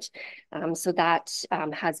 6.7%. So that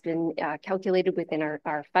has been calculated within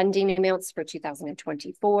our funding amounts for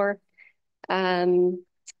 2024.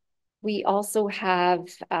 We also have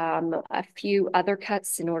a few other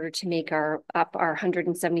cuts in order to make our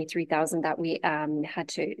 $173,000 that we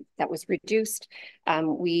that was reduced.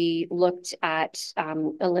 We looked at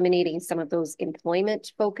eliminating some of those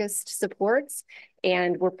employment focused supports,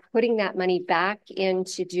 and we're putting that money back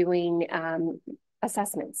into doing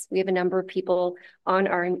assessments. We have a number of people on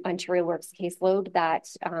our Ontario Works caseload that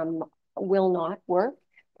will not work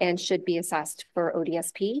and should be assessed for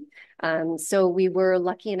ODSP. So we were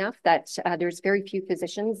lucky enough that there's very few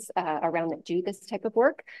physicians around that do this type of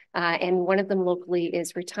work. And one of them locally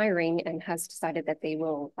is retiring and has decided that they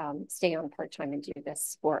will stay on part-time and do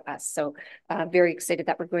this for us. So very excited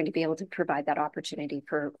that we're going to be able to provide that opportunity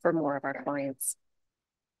for more of our clients.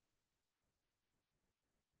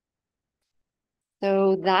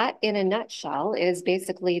 So that, in a nutshell, is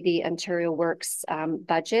basically the Ontario Works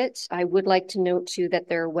budget. I would like to note too that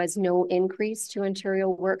there was no increase to Ontario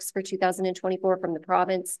Works for 2024 from the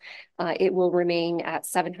province. It will remain at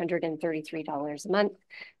 $733 a month,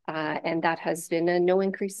 and that has been a no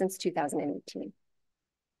increase since 2018.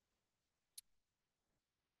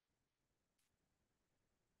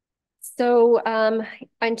 So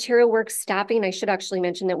Ontario Works staffing, I should actually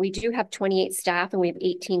mention that we do have 28 staff and we have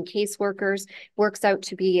 18 caseworkers. Works out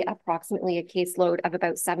to be approximately a caseload of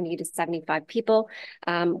about 70 to 75 people.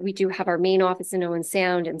 We do have our main office in Owen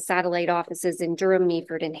Sound and satellite offices in Durham,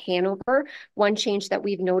 Meaford, and Hanover. One change that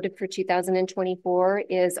we've noted for 2024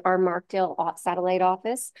 is our Markdale satellite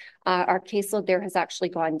office. Our caseload there has actually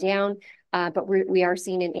gone down. But we are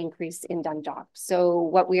seeing an increase in Dundalk. So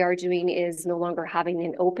what we are doing is no longer having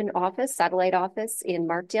an open office, satellite office in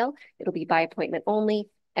Markdale. It'll be by appointment only,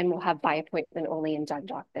 and we'll have by appointment only in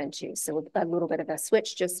Dundalk then too. So a little bit of a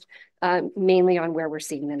switch, just mainly on where we're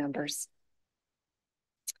seeing the numbers.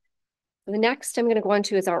 The next I'm going to go on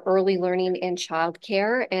to is our early learning and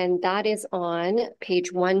childcare, and that is on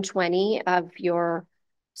page 120 of your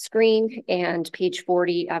screen and page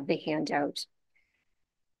 40 of the handout.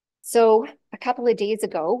 So a couple of days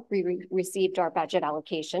ago, we received our budget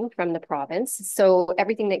allocation from the province. So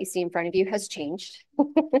everything that you see in front of you has changed,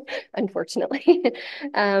 unfortunately.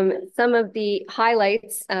 Some of the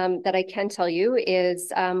highlights that I can tell you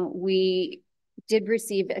is we did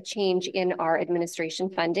receive a change in our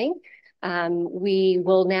administration funding. We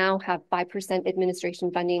will now have 5%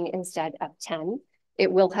 administration funding instead of 10%.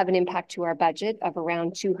 It will have an impact to our budget of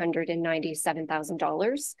around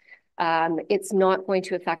 $297,000. It's not going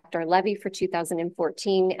to affect our levy for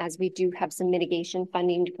 2014, as we do have some mitigation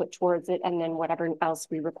funding to put towards it, and then whatever else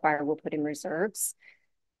we require, we'll put in reserves.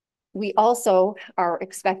 We also are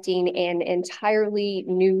expecting an entirely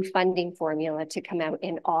new funding formula to come out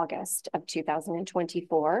in August of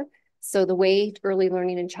 2024. So the way early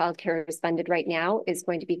learning and childcare is funded right now is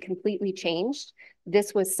going to be completely changed.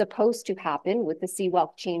 This was supposed to happen with the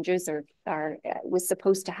CWELC changes, was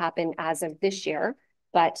supposed to happen as of this year,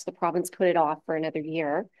 but the province put it off for another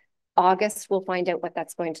year. August, we'll find out what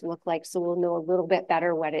that's going to look like. So we'll know a little bit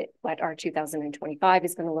better what our 2025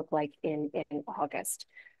 is going to look like in August.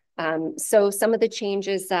 So some of the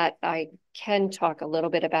changes that I can talk a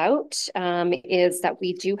little bit about is that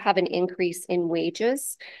we do have an increase in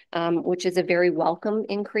wages, which is a very welcome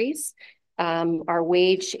increase. Our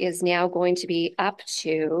wage is now going to be up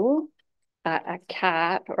to a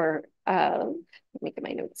cap, or let me get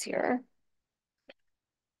my notes here.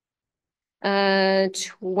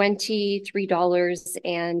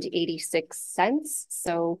 $23.86.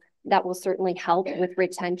 So that will certainly help with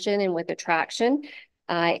retention and with attraction.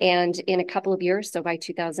 And in a couple of years, so by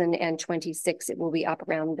 2026, it will be up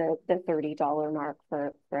around the $30 mark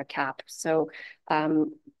for a cap. So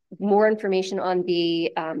more information on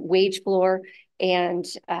the wage floor and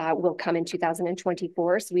will come in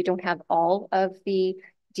 2024. So we don't have all of the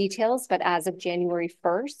details, but as of January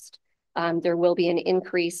 1st, there will be an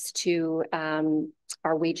increase to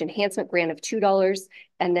our wage enhancement grant of $2.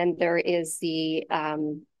 And then there is the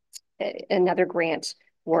another grant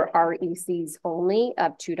for RECs only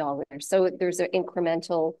of $2. So there's an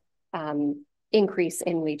incremental increase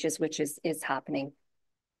in wages, which is happening.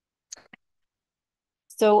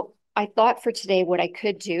 So I thought for today, what I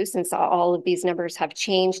could do, since all of these numbers have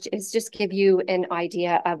changed, is just give you an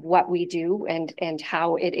idea of what we do and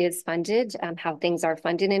how it is funded, how things are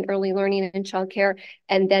funded in early learning and childcare.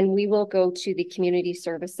 And then we will go to the Community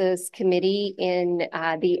Services Committee in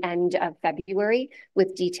the end of February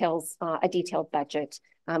with details, a detailed budget.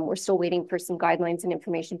 We're still waiting for some guidelines and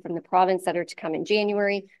information from the province that are to come in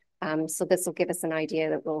January. So this will give us an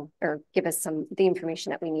idea that or give us the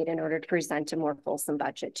information that we need in order to present a more fulsome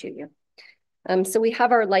budget to you. So we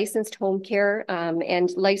have our licensed home care, and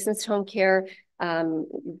licensed home care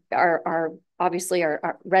are obviously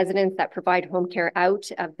our residents that provide home care out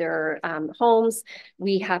of their homes.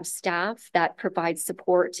 We have staff that provide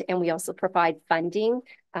support, and we also provide funding,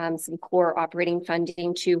 some core operating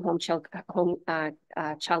funding to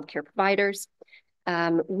child care providers.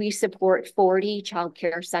 We support 40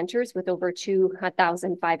 childcare centers with over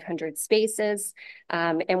 2,500 spaces,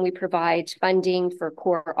 and we provide funding for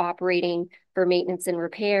core operating, for maintenance and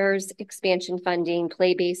repairs, expansion funding,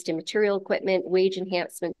 play-based and material equipment, wage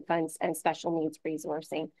enhancement funds, and special needs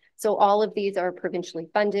resourcing. So all of these are provincially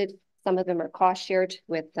funded. Some of them are cost shared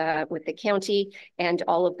with the county, and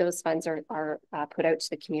all of those funds are put out to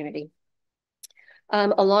the community.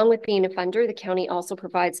 Along with being a funder, the county also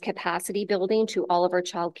provides capacity building to all of our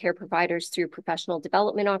childcare providers through professional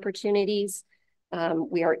development opportunities.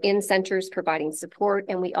 We are in centers providing support,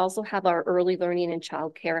 and we also have our early learning and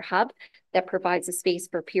childcare hub that provides a space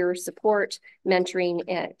for peer support,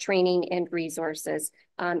 mentoring, training, and resources.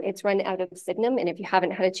 It's run out of Sydenham, and if you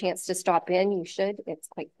haven't had a chance to stop in, you should. It's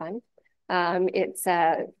quite fun. It's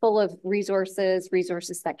full of resources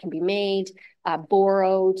that can be made,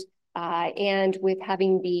 borrowed, and with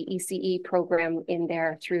having the ECE program in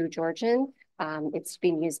there through Georgian, it's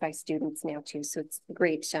being used by students now too. So it's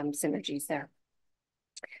great synergies there.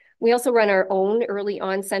 We also run our own early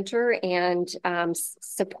on center and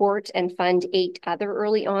support and fund 8 other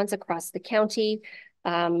early ons across the county.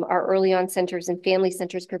 Our early on centers and family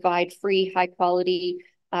centers provide free, high quality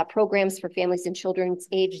programs for families and children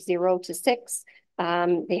age 0 to 6.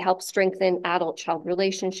 They help strengthen adult-child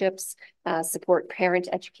relationships, support parent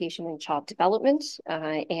education and child development,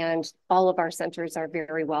 and all of our centers are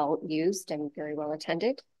very well used and very well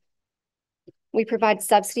attended. We provide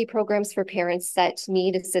subsidy programs for parents that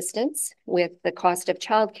need assistance with the cost of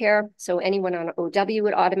childcare. So anyone on OW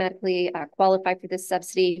would automatically qualify for this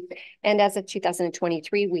subsidy. And as of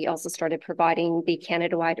 2023, we also started providing the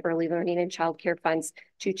Canada-wide early learning and childcare funds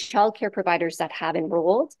to childcare providers that have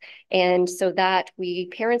enrolled. And so that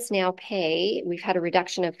parents now pay, we've had a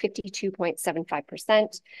reduction of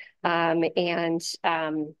 52.75%, and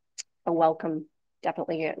a welcome,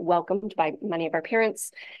 definitely welcomed by many of our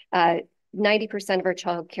parents. 90% of our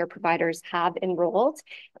child care providers have enrolled.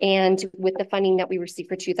 And with the funding that we received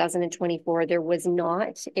for 2024, there was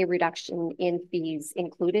not a reduction in fees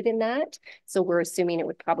included in that. So we're assuming it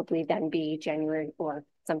would probably then be January or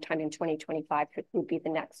sometime in 2025 would be the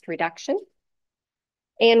next reduction.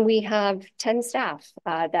 And we have 10 staff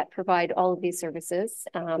that provide all of these services,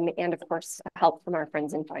 and of course, help from our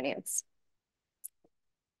friends in finance.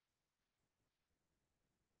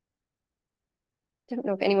 Don't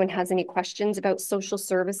know if anyone has any questions about social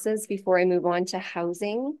services before I move on to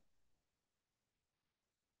housing.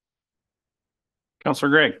 Councillor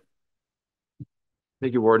Gray.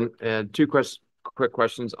 Thank you, Warden. Two quick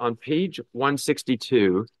questions. On page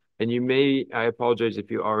 162, and I apologize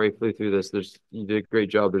if you already flew through this. You did a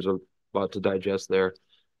great job. There's a lot to digest there.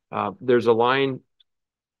 There's a line,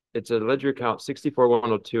 it's a ledger account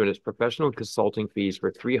 64102, and it's professional consulting fees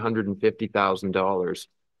for $350,000.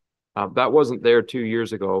 That wasn't there 2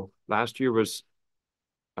 years ago. Last year was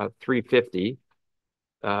 $350.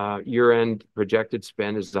 Year-end projected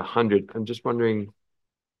spend is $100. I'm just wondering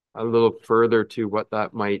a little further to what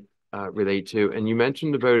that might relate to. And you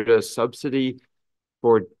mentioned about a subsidy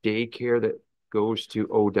for daycare that goes to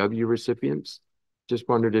OW recipients. Just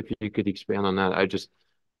wondered if you could expand on that.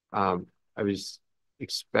 I was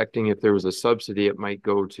expecting if there was a subsidy, it might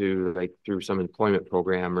go to like through some employment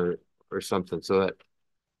program or something. So that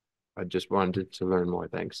I just wanted to learn more.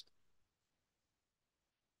 Thanks.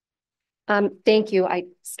 Thank you. I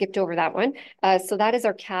skipped over that one. So that is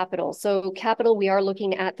our capital. So capital, we are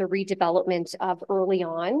looking at the redevelopment of early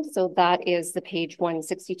on. So that is the page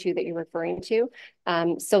 162 that you're referring to.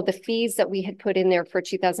 So the fees that we had put in there for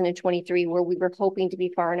 2023, where we were hoping to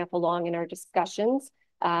be far enough along in our discussions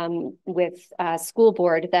with school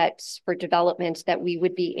board that for development that we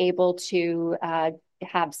would be able to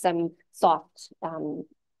have some soft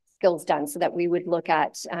skills done so that we would look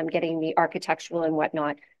at getting the architectural and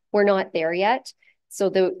whatnot. We're not there yet. So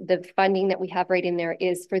the funding that we have right in there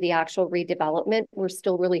is for the actual redevelopment. We're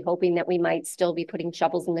still really hoping that we might still be putting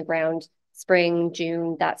shovels in the ground spring,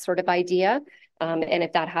 June, that sort of idea. And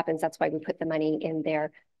if that happens, that's why we put the money in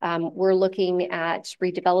there. We're looking at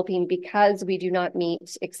redeveloping because we do not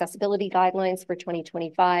meet accessibility guidelines for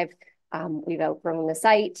 2025. We've outgrown the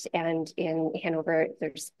site, and in Hanover,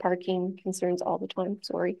 there's parking concerns all the time,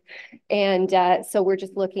 sorry. And so we're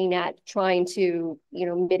just looking at trying to,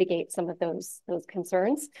 mitigate some of those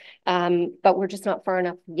concerns. But we're just not far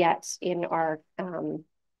enough yet in our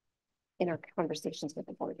conversations with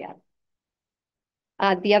the board yet.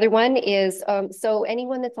 The other one is, so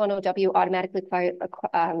anyone that's on OW automatically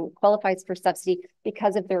qualifies for subsidy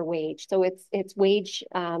because of their wage. So it's wage,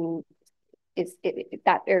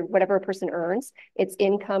 that or whatever a person earns, it's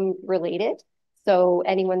income related. So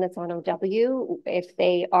anyone that's on OW, if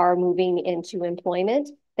they are moving into employment,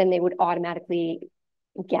 then they would automatically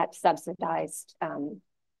get subsidized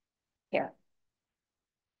care.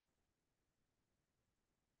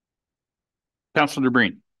 Councillor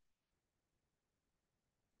DeBreen.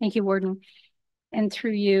 Thank you, Warden. And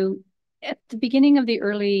through you, at the beginning of the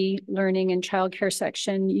early learning and childcare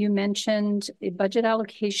section, you mentioned a budget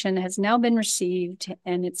allocation has now been received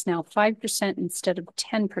and it's now 5% instead of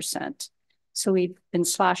 10%. So we've been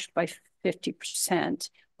slashed by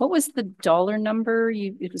 50%. What was the dollar number?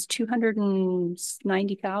 It was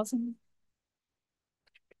 290,000?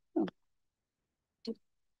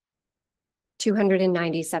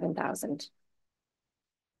 297,000.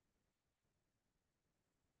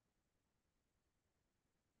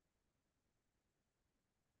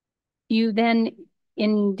 You then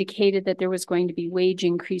indicated that there was going to be wage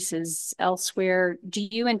increases elsewhere. Do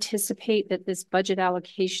you anticipate that this budget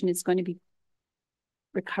allocation is going to be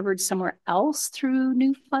recovered somewhere else through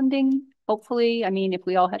new funding? Hopefully, I mean, if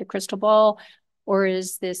we all had a crystal ball, or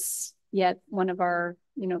is this yet one of our,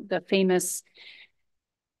 the famous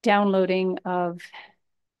downloading of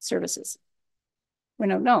services? We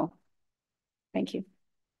don't know. Thank you.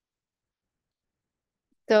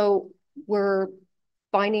 So we're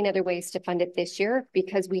finding other ways to fund it this year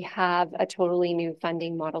because we have a totally new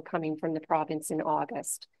funding model coming from the province in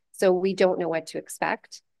August. So we don't know what to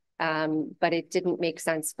expect, but it didn't make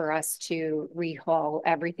sense for us to rehaul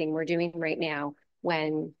everything we're doing right now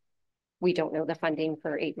when we don't know the funding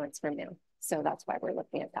for 8 months from now. So that's why we're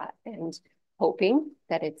looking at that and hoping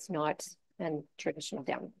that it's not a traditional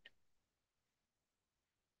download.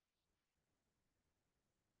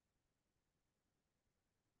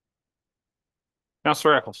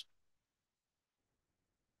 Councillor Eccles.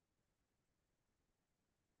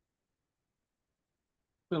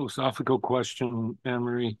 Philosophical question,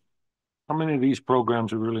 Anne-Marie. How many of these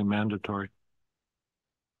programs are really mandatory?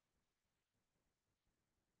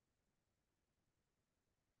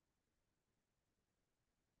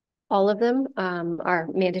 All of them are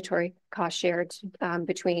mandatory cost shared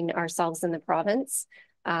between ourselves and the province.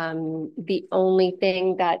 The only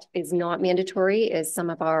thing that is not mandatory is some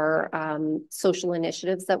of our social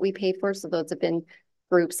initiatives that we pay for. So those have been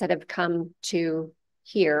groups that have come to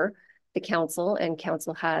here, the council, and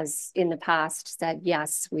council has in the past said,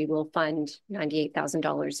 yes, we will fund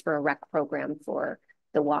 $98,000 for a rec program for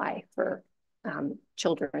the Y for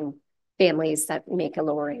children, families that make a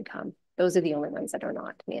lower income. Those are the only ones that are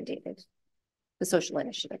not mandated. The social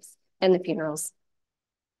initiatives and the funerals.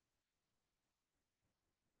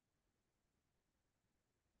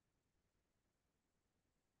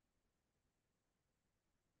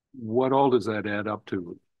 What all does that add up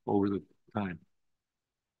to over the time?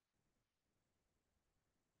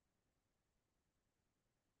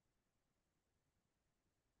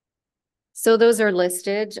 So those are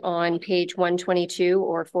listed on page 122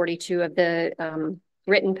 or 42 of the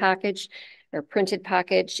written package or printed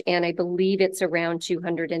package, and I believe it's around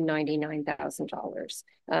 $299,000.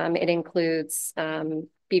 It includes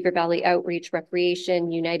Beaver Valley Outreach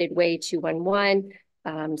Recreation, United Way 211,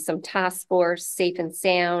 some task force, Safe and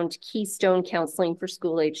Sound, Keystone Counseling for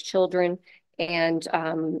School-Age Children, and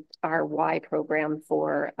our Y program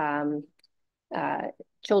for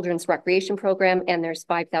children's recreation program. And there's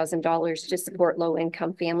 $5,000 to support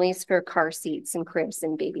low-income families for car seats and cribs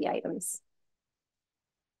and baby items.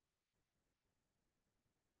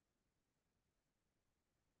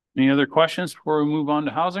 Any other questions before we move on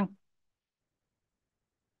to housing?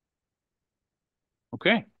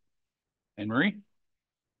 Okay. Anne Marie?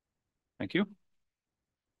 Thank you.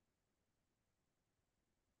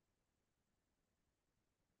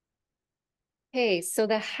 Okay, so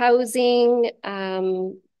the housing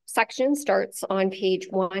section starts on page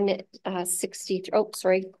 160. Oh,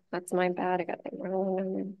 sorry, that's my bad. I got that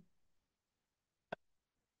wrong.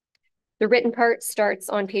 The written part starts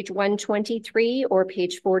on page 123 or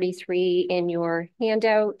page 43 in your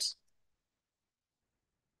handout.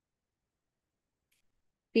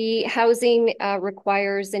 The housing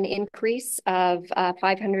requires an increase of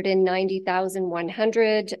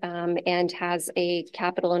 $590,100 and has a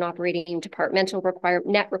capital and operating departmental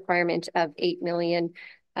net requirement of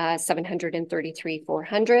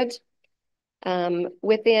 $8,733,400.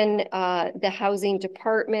 Within the housing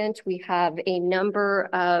department, we have a number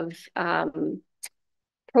of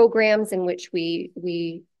programs in which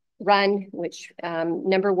we run, which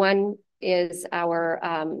number one is our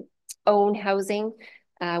own housing.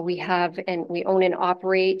 We own and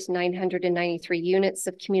operate 993 units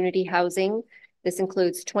of community housing. This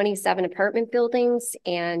includes 27 apartment buildings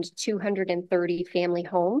and 230 family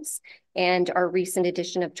homes, and our recent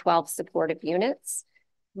addition of 12 supportive units.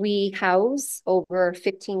 We house over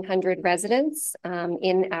 1,500 residents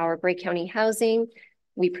in our Grey County housing.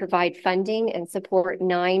 We provide funding and support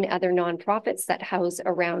 9 other nonprofits that house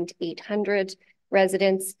around 800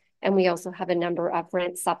 residents. And we also have a number of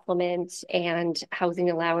rent supplement and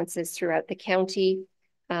housing allowances throughout the county.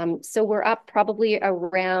 So we're up probably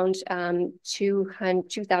around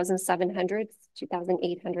 2,700,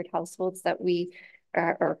 2,800 households that we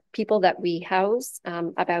or people that we house,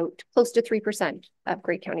 about close to 3% of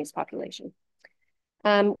Grey County's population.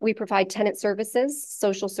 We provide tenant services,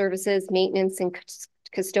 social services, maintenance, and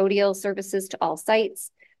custodial services to all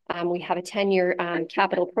sites. We have a 10-year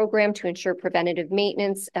capital program to ensure preventative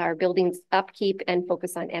maintenance, our buildings upkeep, and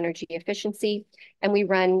focus on energy efficiency. And we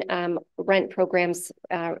run rent programs,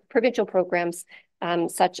 provincial programs,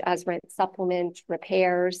 such as rent supplement,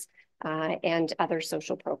 repairs, and other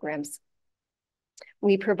social programs.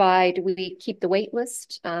 We keep the wait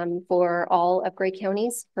list for all of Grey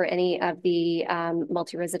Counties for any of the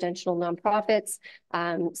multi-residential nonprofits,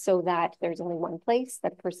 so that there's only one place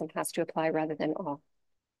that a person has to apply rather than all.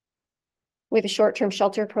 We have a short-term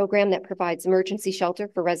shelter program that provides emergency shelter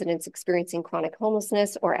for residents experiencing chronic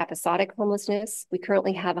homelessness or episodic homelessness. We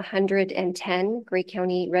currently have 110 Grey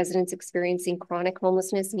County residents experiencing chronic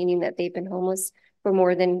homelessness, meaning that they've been homeless for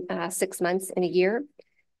more than 6 months in a year.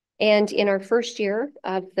 And in our first year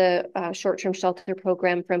of the short-term shelter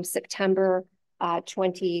program from September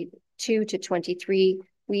 22 to 23,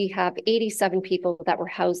 we have 87 people that were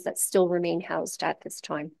housed that still remain housed at this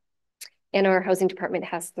time. And our housing department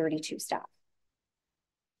has 32 staff.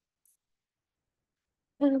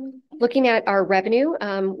 Looking at our revenue,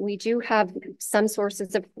 we do have some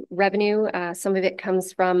sources of revenue. Some of it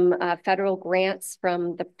comes from federal grants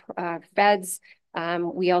from the feds.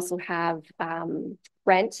 We also have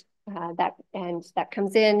rent that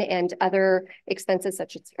comes in, and other expenses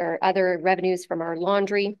such as other revenues from our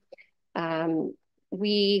laundry.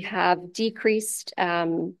 We have decreased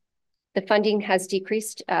The funding has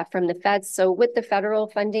decreased from the feds. So with the federal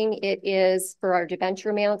funding, it is for our debenture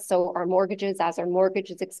amounts. So our mortgages, as our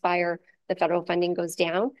mortgages expire, the federal funding goes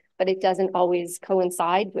down, but it doesn't always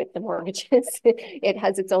coincide with the mortgages. It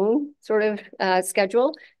has its own sort of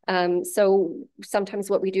schedule. So sometimes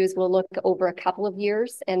what we do is we'll look over a couple of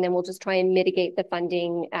years, and then we'll just try and mitigate the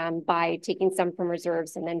funding by taking some from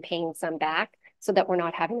reserves and then paying some back, so that we're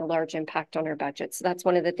not having a large impact on our budget. So that's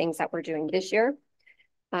one of the things that we're doing this year.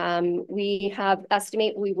 We have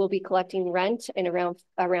estimate we will be collecting rent in around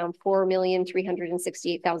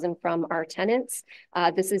 $4,368,000 from our tenants.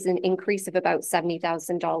 This is an increase of about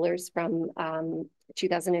 $70,000 from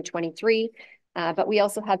 2023. But we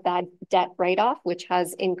also have bad debt write-off, which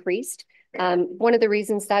has increased. One of the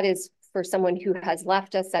reasons that is for someone who has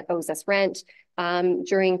left us that owes us rent.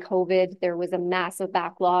 During COVID, there was a massive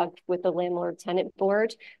backlog with the landlord-tenant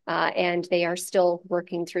board, and they are still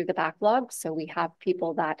working through the backlog. So we have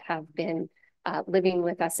people that have been living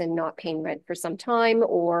with us and not paying rent for some time,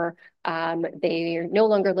 or they no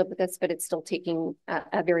longer live with us, but it's still taking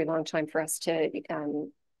a very long time for us to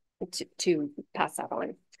pass that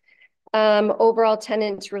on. Overall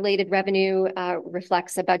tenant related revenue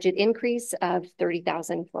reflects a budget increase of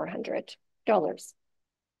 $30,400.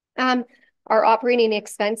 Our operating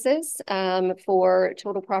expenses for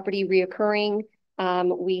total property reoccurring,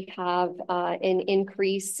 we have an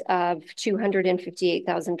increase of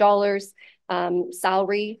 $258,000.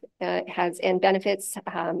 Salary and benefits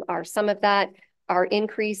are some of that. Our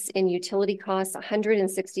increase in utility costs,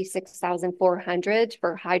 $166,400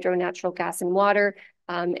 for hydro, natural gas, and water.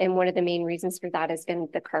 And one of the main reasons for that has been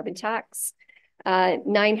the carbon tax.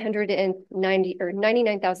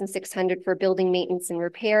 $99,600 for building maintenance and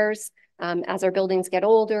repairs. As our buildings get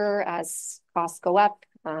older, as costs go up,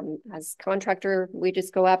 as contractor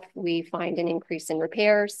wages go up, we find an increase in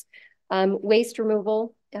repairs. Waste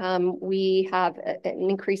removal, we have an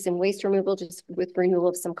increase in waste removal just with renewal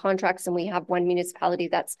of some contracts, and we have one municipality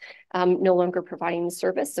that's no longer providing the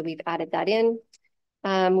service, so we've added that in.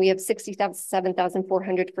 We have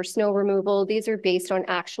 $67,400 for snow removal. These are based on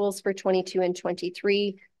actuals for 22 and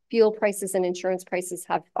 23. Fuel prices and insurance prices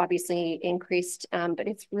have obviously increased, but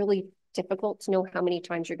it's really difficult to know how many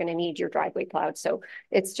times you're going to need your driveway plowed. So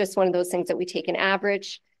it's just one of those things that we take an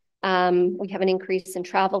average. We have an increase in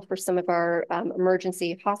travel for some of our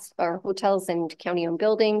emergency hotels and county-owned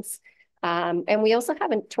buildings. And we also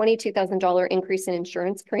have a $22,000 increase in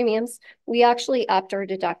insurance premiums. We actually upped our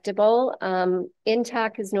deductible.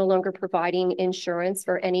 Intac is no longer providing insurance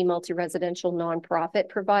for any multi-residential nonprofit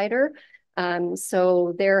provider.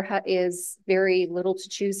 So there is very little to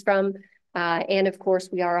choose from. And of course,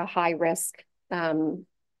 we are a high risk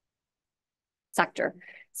sector.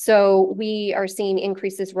 So we are seeing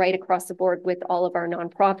increases right across the board with all of our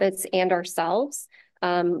nonprofits and ourselves.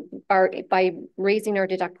 By raising our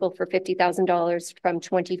deductible for $50,000 from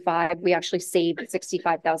 $25,000, we actually saved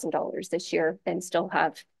 $65,000 this year and still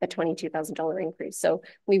have a $22,000 increase. So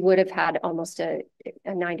we would have had almost a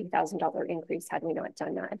 $90,000 increase had we not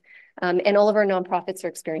done that. And all of our nonprofits are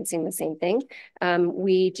experiencing the same thing.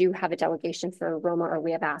 We do have a delegation for Roma, or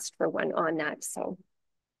we have asked for one on that. So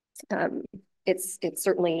it's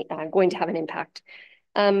certainly going to have an impact.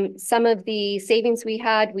 Some of the savings we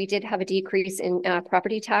did have a decrease in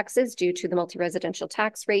property taxes due to the multi-residential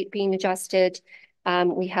tax rate being adjusted.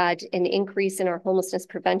 We had an increase in our homelessness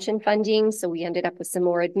prevention funding, so we ended up with some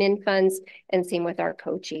more admin funds, and same with our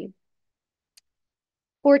COCHI.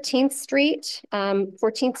 14th Street.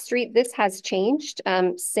 14th Street, this has changed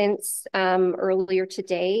since earlier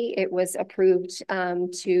today. It was approved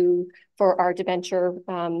for our debenture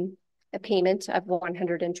a payment of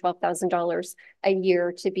 $112,000 a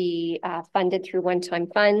year to be funded through one-time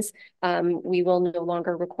funds. We will no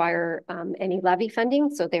longer require any levy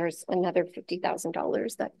funding, so there's another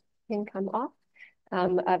 $50,000 that can come off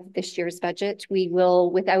of this year's budget. We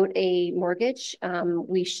will, without a mortgage,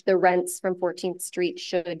 the rents from 14th Street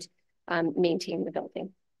should maintain the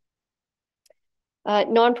building.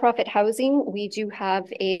 Nonprofit housing, we do have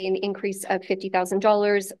an increase of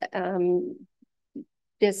 $50,000.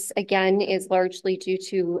 This, again, is largely due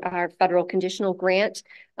to our federal conditional grant,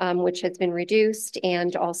 which has been reduced,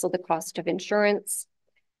 and also the cost of insurance.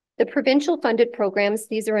 The provincial funded programs,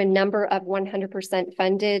 these are a number of 100%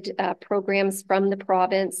 funded programs from the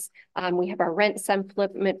province. We have our rent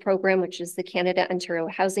supplement program, which is the Canada-Ontario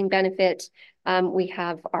Housing Benefit. We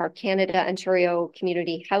have our Canada-Ontario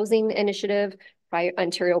Community Housing Initiative,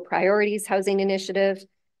 Ontario Priorities Housing Initiative,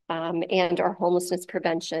 and our homelessness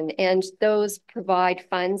prevention. And those provide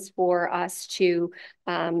funds for us to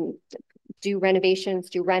do renovations,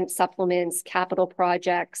 do rent supplements, capital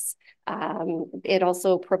projects, It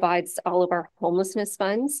also provides all of our homelessness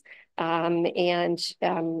funds.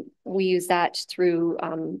 We use that through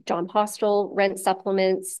John Hostel rent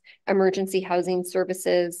supplements, emergency housing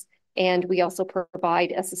services, and we also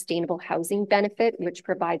provide a sustainable housing benefit, which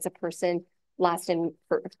provides a person last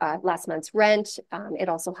month's rent. It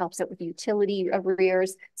also helps out with utility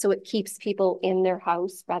arrears, so it keeps people in their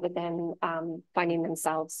house rather than finding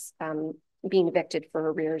themselves being evicted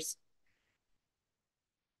for arrears.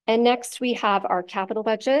 And next we have our capital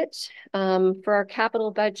budget. For our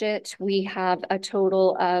capital budget, we have a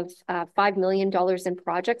total of $5 million in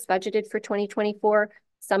projects budgeted for 2024.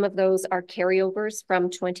 Some of those are carryovers from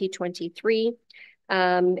 2023.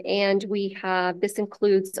 And we have, this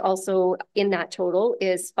includes also in that total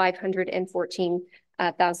is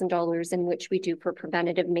 $514,000 in which we do for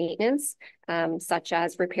preventative maintenance, such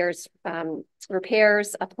as repairs,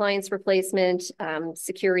 appliance replacement,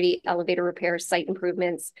 security, elevator repairs, site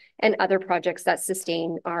improvements, and other projects that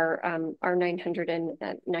sustain our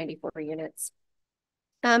 994 units.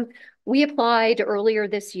 We applied earlier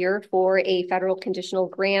this year for a federal conditional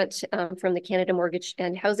grant from the Canada Mortgage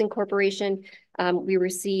and Housing Corporation. We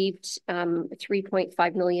received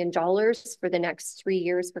 $3.5 million for the next 3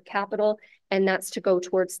 years for capital, and that's to go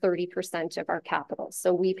towards 30% of our capital.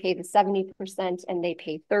 So we pay the 70% and they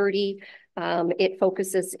pay 30%. It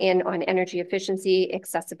focuses in on energy efficiency,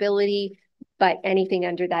 accessibility, but anything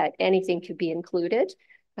under that, anything could be included.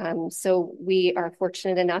 So we are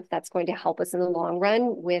fortunate enough that's going to help us in the long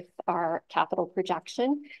run with our capital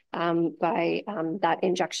projection by that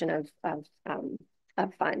injection of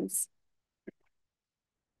funds.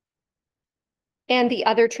 And the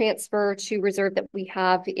other transfer to reserve that we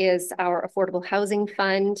have is our Affordable Housing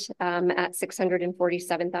Fund at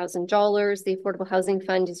 $647,000. The Affordable Housing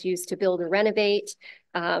Fund is used to build or renovate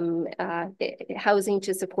housing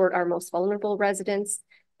to support our most vulnerable residents.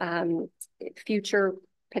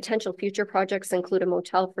 Potential future projects include a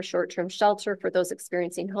motel for short-term shelter for those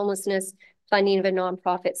experiencing homelessness, funding of a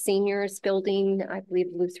nonprofit seniors building. I believe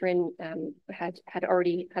Lutheran has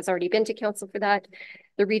already been to council for that.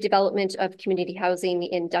 The redevelopment of community housing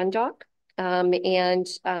in Dundalk, and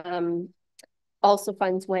also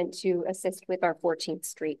funds went to assist with our 14th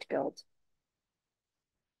Street build.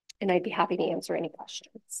 And I'd be happy to answer any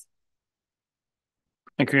questions.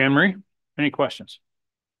 Thank you, Anne Marie. Any questions?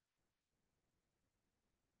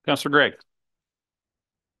 Councillor Gregg.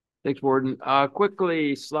 Thanks, Warden.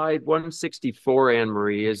 Quickly, slide 164, Anne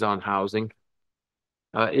Marie, is on housing.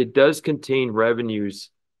 It does contain revenues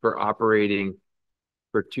for operating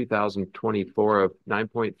for 2024 of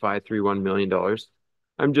 $9.531 million.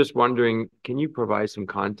 I'm just wondering, can you provide some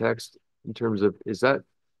context in terms of, is that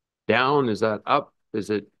down? Is that up? Is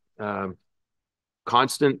it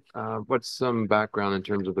constant? What's some background in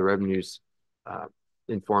terms of the revenues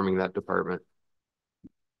informing that department?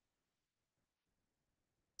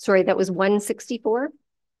 Sorry, that was 164.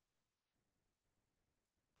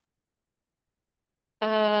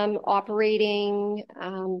 Operating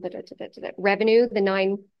revenue, the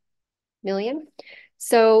 9 million.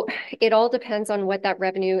 So it all depends on what that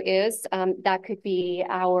revenue is. That could be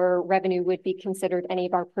our revenue would be considered any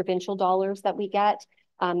of our provincial dollars that we get.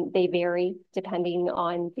 They vary depending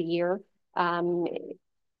on the year.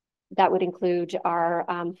 That would include our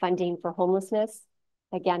funding for homelessness.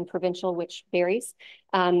 Again, provincial, which varies.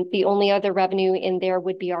 The only other revenue in there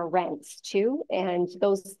would be our rents too, and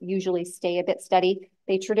those usually stay a bit steady.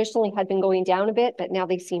 They traditionally had been going down a bit, but now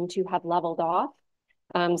they seem to have leveled off.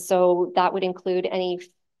 So that would include any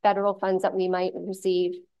federal funds that we might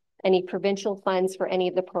receive, any provincial funds for any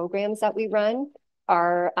of the programs that we run,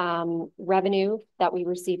 our revenue that we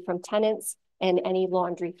receive from tenants, and any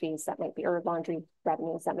laundry fees that might be, or laundry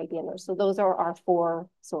revenues that might be in there. So those are our 4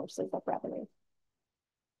 sources of revenue.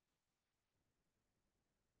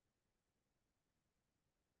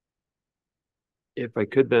 If I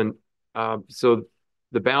could then, so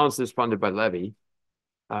the balance is funded by levy.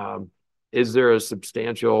 Is there a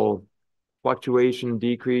substantial fluctuation,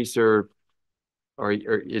 decrease, or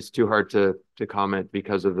it's too hard to comment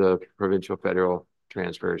because of the provincial federal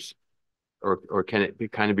transfers? Or can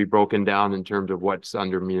it kind of be broken down in terms of what's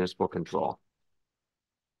under municipal control?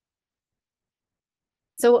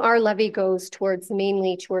 So our levy goes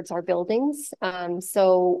mainly towards our buildings.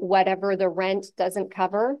 So whatever the rent doesn't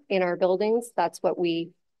cover in our buildings, that's what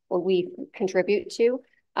we contribute to.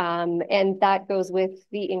 And that goes with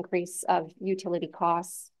the increase of utility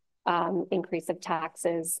costs, increase of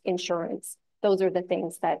taxes, insurance. Those are the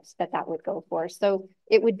things that would go for. So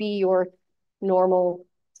it would be your normal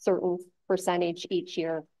certain percentage each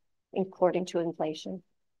year according to inflation.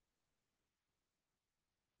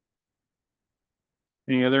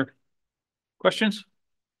 Any other Questions?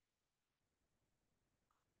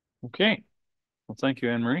 Okay. Well, thank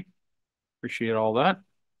you, Anne Marie. Appreciate all that.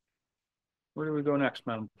 Where do we go next,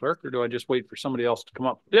 Madam Clerk, or do I just wait for somebody else to come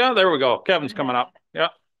up? Yeah, there we go. Kevin's coming up. Yeah.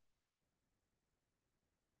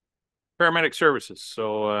 Paramedic services.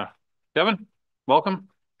 So, Kevin, welcome.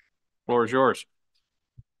 Floor is yours.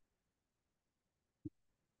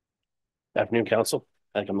 Afternoon, Council.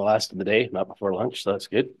 I think I'm the last of the day, not before lunch, so that's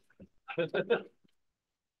good.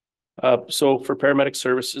 So for paramedic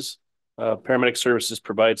services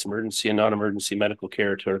provides emergency and non-emergency medical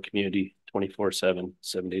care to our community 24/7,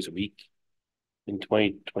 7 days a week. In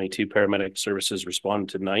 2022, paramedic services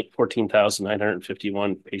responded to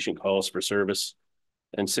 14,951 patient calls for service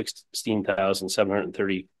and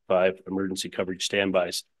 16,735 emergency coverage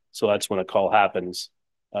standbys. So that's when a call happens.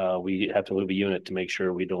 We have to move a unit to make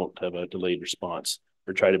sure we don't have a delayed response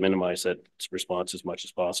or try to minimize that response as much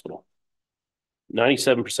as possible.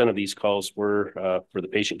 97% of these calls were for the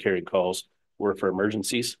patient carried calls were for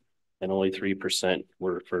emergencies, and only 3%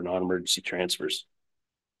 were for non-emergency transfers.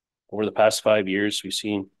 Over the past 5 years, we've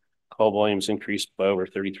seen call volumes increase by over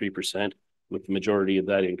 33%, with the majority of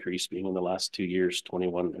that increase being in the last 2 years,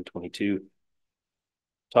 21 and 22.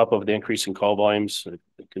 Top of the increase in call volumes, a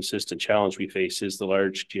consistent challenge we face is the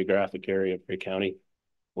large geographic area of Grey County,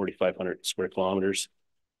 4,500 square kilometers.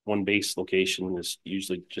 One base location is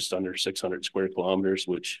usually just under 600 square kilometers,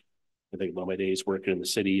 which I think about my days working in the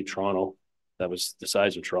city of Toronto, that was the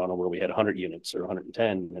size of Toronto where we had 100 units or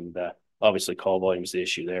 110. And obviously call volume is the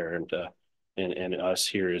issue there. And us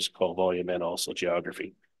here is call volume and also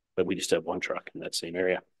geography, but we just have one truck in that same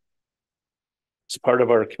area. As part of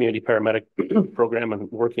our community paramedic program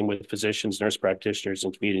and working with physicians, nurse practitioners,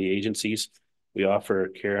 and community agencies, we offer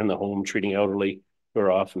care in the home, treating elderly who are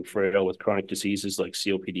often frail with chronic diseases like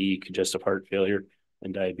COPD, congestive heart failure,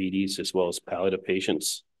 and diabetes, as well as palliative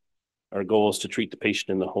patients. Our goal is to treat the patient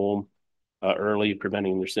in the home early,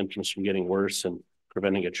 preventing their symptoms from getting worse and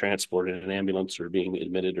preventing a transport in an ambulance or being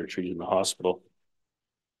admitted or treated in the hospital.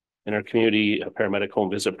 In our community paramedic home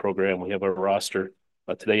visit program, we have a roster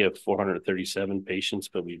today of 437 patients,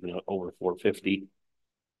 but we've been over 450.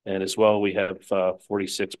 And as well, we have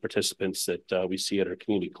 46 participants that we see at our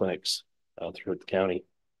community clinics throughout the county.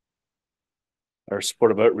 Our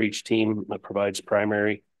supportive outreach team provides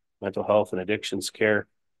primary mental health and addictions care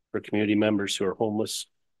for community members who are homeless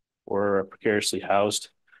or are precariously housed.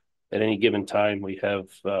 At any given time, we have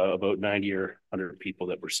about 90 or 100 people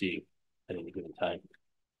that we're seeing at any given time.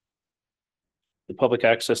 The public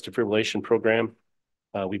access defibrillation program,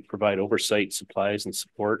 we provide oversight, supplies, and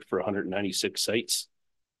support for 196 sites.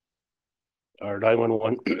 Our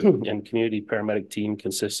 911 and community paramedic team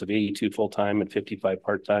consists of 82 full-time and 55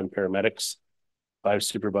 part-time paramedics, 5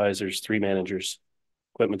 supervisors, 3 managers,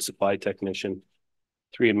 equipment supply technician,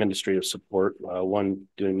 3 administrative support, 1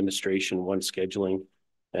 doing administration, 1 scheduling,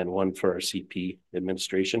 and 1 for our CP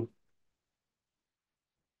administration.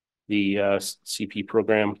 The CP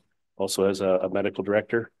program also has a medical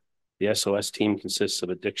director. The SOS team consists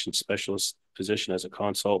of addiction specialist physician as a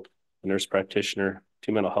consult, a nurse practitioner,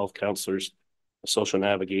 2 mental health counselors, a social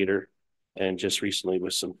navigator, and just recently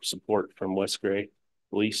with some support from West Grey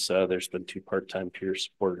Police, there's been 2 part-time peer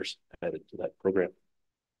supporters added to that program.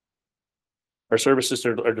 Our services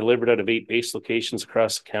are delivered out of 8 base locations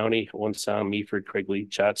across the county: Owen Sound, Meaford, Craiglee,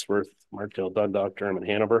 Chatsworth, Markdale, Dundalk, Durham, and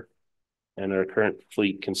Hanover. And our current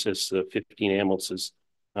fleet consists of 15 ambulances,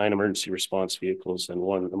 9 emergency response vehicles, and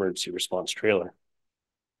 1 emergency response trailer.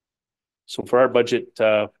 So for our budget,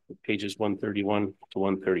 pages 131 to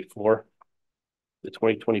 134, the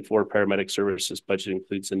 2024 paramedic services budget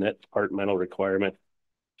includes a net departmental requirement,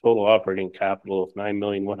 total operating capital of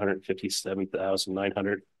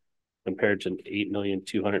 $9,157,900 compared to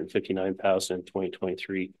 $8,259,000 in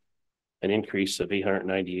 2023, an increase of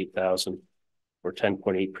 $898,000 or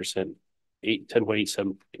 10.8%,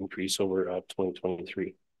 10.87% increase over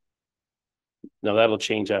 2023. Now that'll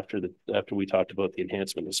change after we talked about the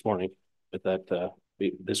enhancement this morning, but that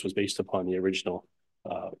this was based upon the original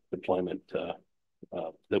deployment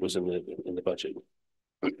that was in the budget.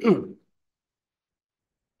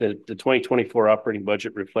 The 2024 operating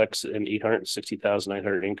budget reflects an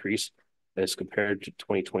 $860,900 increase as compared to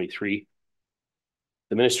 2023.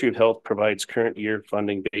 The Ministry of Health provides current year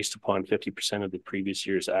funding based upon 50% of the previous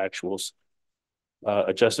year's actuals,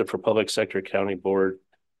 adjusted for public sector accounting board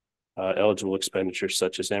eligible expenditures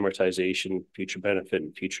such as amortization, future benefit,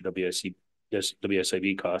 and future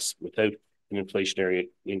WSIB costs without an inflationary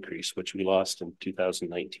increase, which we lost in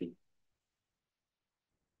 2019.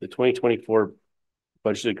 The 2024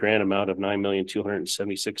 budgeted grant amount of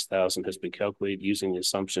 $9,276,000 has been calculated using the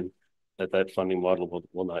assumption that funding model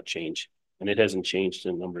will not change and it hasn't changed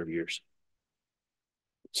in a number of years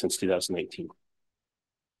since 2018.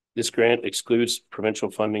 This grant excludes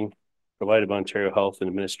provincial funding provided by Ontario Health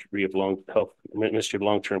and Ministry of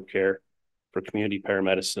Long-Term Care for community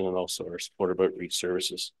paramedicine and also our supportive outreach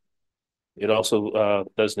services. It also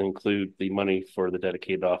doesn't include the money for the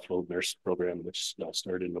dedicated offload nurse program, which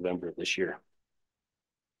started in November of this year.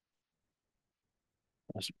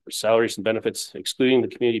 As for salaries and benefits, excluding the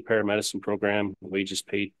community paramedicine program, wages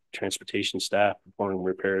paid transportation staff performing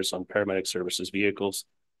repairs on paramedic services vehicles,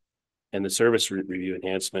 and the service review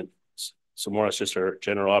enhancements. So more or less just our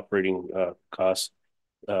general operating costs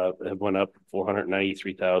have went up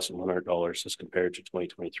 $493,100 as compared to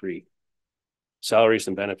 2023. Salaries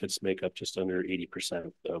and benefits make up just under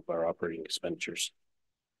 80% of our operating expenditures.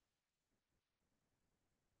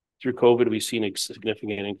 Through COVID, we've seen a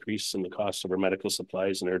significant increase in the cost of our medical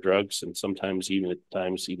supplies and our drugs, and sometimes even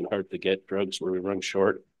hard to get drugs where we run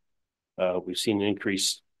short. We've seen an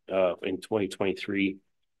increase in 2023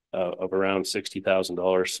 of around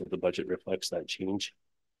 $60,000, so the budget reflects that change.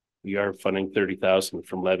 We are funding $30,000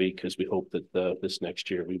 from levy because we hope that this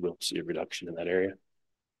next year we will see a reduction in that area.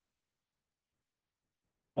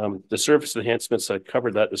 The service enhancements, I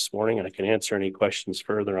covered that this morning, and I can answer any questions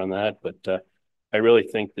further on that, but I really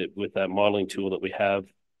think that with that modeling tool that we have,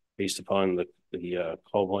 based upon the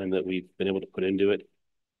call volume that we've been able to put into it,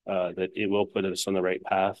 that it will put us on the right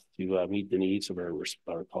path to meet the needs of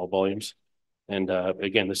our call volumes. And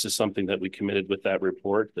again, this is something that we committed with that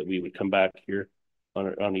report, that we would come back here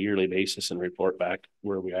on a yearly basis and report back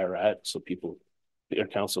where we are at, so our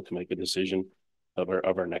council can make a decision of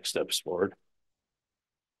our next steps forward.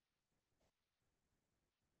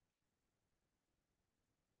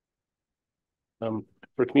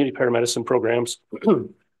 For community paramedicine programs, a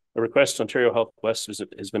request to Ontario Health West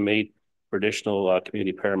has been made for additional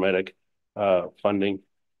community paramedic funding,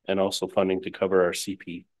 and also funding to cover our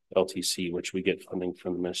CP LTC, which we get funding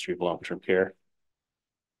from the Ministry of Long-Term Care.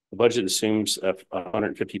 The budget assumes a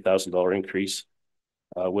 $150,000 increase,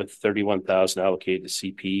 with $31,000 allocated to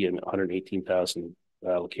CP and $118,000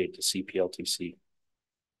 allocated to CP LTC.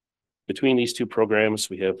 Between these two programs,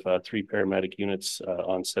 we have 3 paramedic units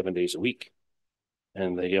on 7 days a week,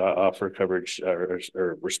 and they offer coverage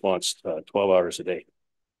or response 12 hours a day.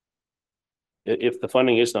 If the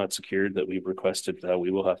funding is not secured that we've requested, we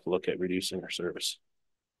will have to look at reducing our service.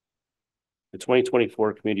 The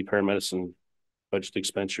 2024 community paramedicine budget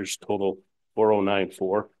expenditures total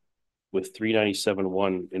 $409.4, with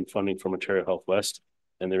 $397.1 in funding from Ontario Health West,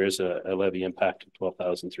 and there is a levy impact of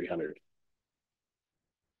 $12,300.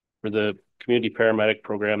 For the community paramedic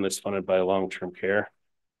program that's funded by Long-Term Care,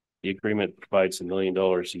 the agreement provides $1 million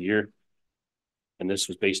a year, and this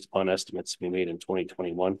was based upon estimates we made in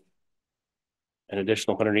 2021. An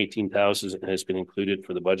additional $118,000 has been included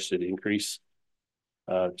for the budgeted increase.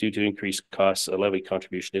 Due to increased costs, a levy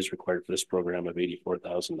contribution is required for this program of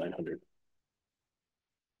 $84,900.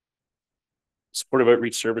 Supportive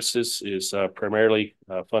outreach services is primarily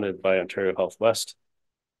funded by Ontario Health West,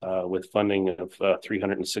 with funding of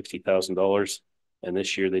 $360,000. And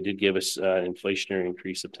this year they did give us an inflationary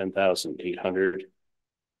increase of $10,800.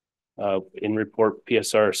 In report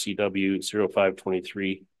PSR CW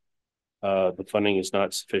 0523, the funding is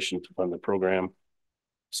not sufficient to fund the program.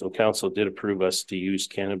 So council did approve us to use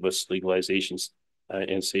cannabis legalizations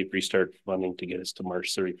and Safe Restart funding to get us to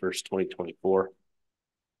March 31st, 2024.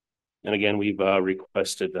 And again, we've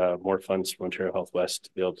requested more funds from Ontario Health West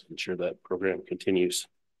to be able to ensure that program continues.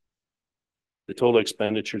 The total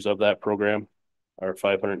expenditures of that program are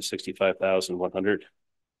 $565,100.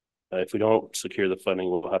 If we don't secure the funding,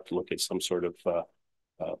 we'll have to look at some sort of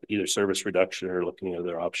either service reduction or looking at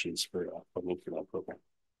other options for funding for that program.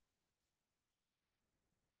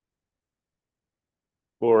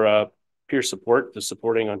 For peer support, the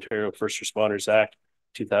Supporting Ontario First Responders Act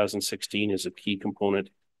 2016 is a key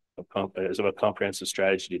component of a comprehensive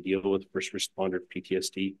strategy to deal with first responder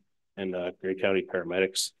PTSD, and Grey County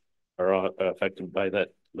paramedics are affected by that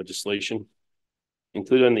legislation.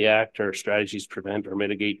 Included in the act are strategies to prevent or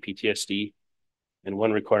mitigate PTSD, and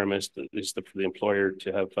one requirement is for the employer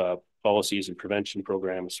to have policies and prevention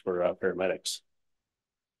programs for paramedics.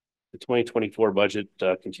 The 2024 budget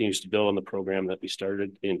continues to build on the program that we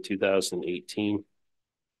started in 2018.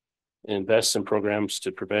 It invests in programs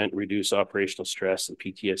to prevent and reduce operational stress and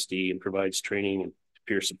PTSD, and provides training and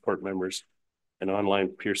peer support members, an online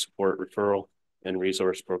peer support referral and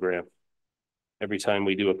resource program. Every time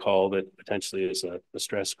we do a call that potentially is a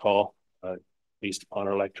stress call, based upon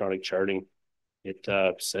our electronic charting, it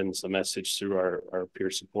sends a message through our peer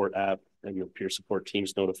support app, and your peer support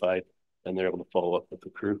team's notified, and they're able to follow up with the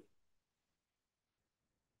crew.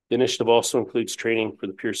 The initiative also includes training for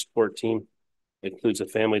the peer support team. It includes a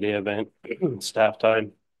family day event, staff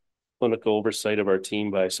time, clinical oversight of our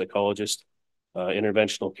team by a psychologist,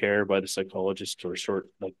 interventional care by the psychologist or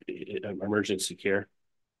emergency care.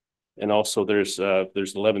 And also there's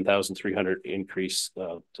 11,300 increase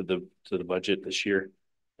to the budget this year.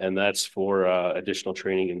 And that's for additional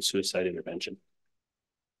training in suicide intervention.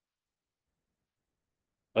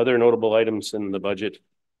 Other notable items in the budget: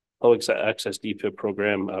 public access DPIP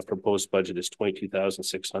program proposed budget is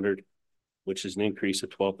 22,600, which is an increase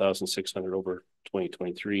of 12,600 over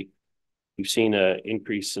 2023. We've seen an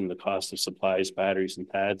increase in the cost of supplies, batteries, and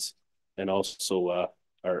pads, and also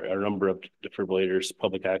our number of defibrillators.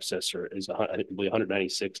 Public access is I believe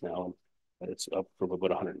 196 now. It's up from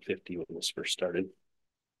about 150 when this first started.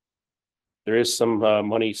 There is some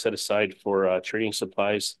money set aside for training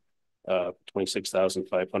supplies,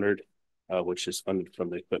 26,500, which is funded from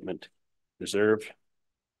the equipment reserve.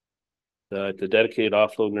 The dedicated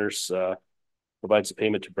offload nurse provides a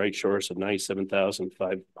payment to Bright Shores of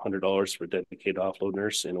 $97,500 for dedicated offload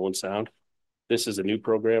nurse in Owen Sound. This is a new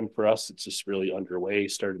program for us. It's just really underway,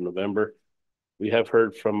 started in November. We have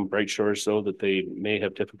heard from Bright Shores, though, that they may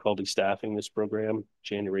have difficulty staffing this program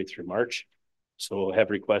January through March. So I have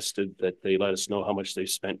requested that they let us know how much they've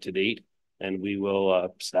spent to date, and we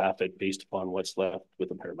will staff it based upon what's left with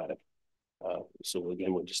the paramedic. So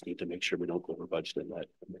again, we just need to make sure we don't go over budget in that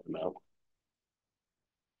amount.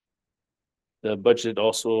 The budget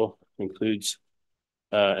also includes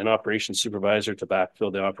an operations supervisor to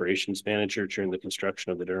backfill the operations manager during the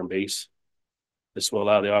construction of the Durham base. This will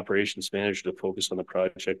allow the operations manager to focus on the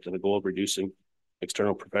project and the goal of reducing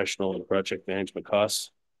external professional and project management costs.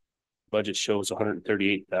 Budget shows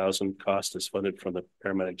 138,000 cost is funded from the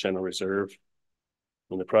paramedic general reserve.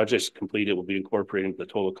 When the project is complete, it will be incorporated into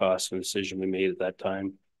the total cost and decision we made at that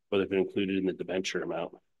time, whether it's included in the debenture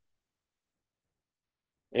amount.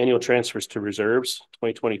 Annual transfers to reserves.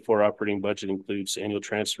 2024 operating budget includes annual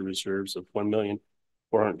transfer reserves of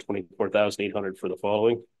 1,424,800 for the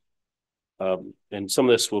following. And some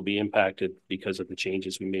of this will be impacted because of the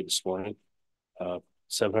changes we made this morning.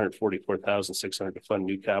 744,600 to fund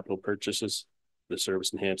new capital purchases, the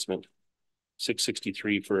service enhancement.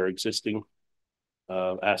 663 for our existing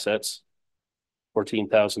assets.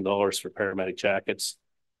 $14,000 for paramedic jackets,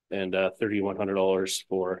 and $3,100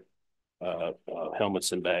 for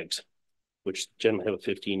helmets and bags, which generally have a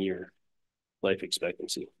 15-year life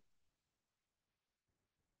expectancy.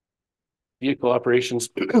 Vehicle operations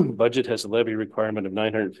budget has a levy requirement of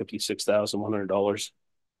 $956,100.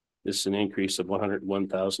 This is an increase of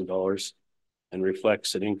 $101,000 and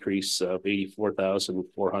reflects an increase of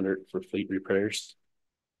 $84,400 for fleet repairs.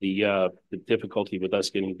 The difficulty with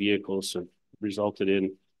us getting vehicles have resulted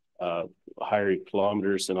in higher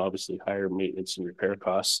kilometers and obviously higher maintenance and repair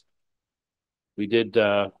costs. We did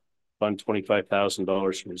fund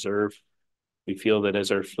 $25,000 in reserve. We feel that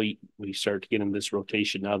as our fleet, we start to get in this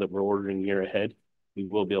rotation now that we're ordering a year ahead, we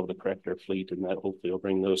will be able to correct our fleet, and that hopefully will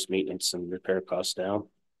bring those maintenance and repair costs down.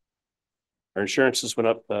 Our insurances went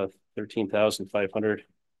up 13,500.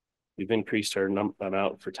 We've increased our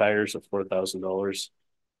amount for tires of $4,000,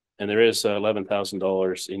 and there is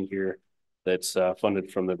 $11,000 in here that's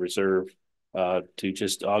funded from the reserve to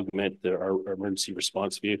just augment our emergency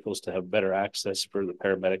response vehicles to have better access for the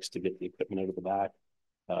paramedics to get the equipment out of the back,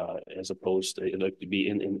 as opposed to like to be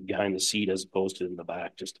in behind the seat as opposed to in the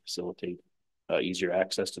back, just to facilitate easier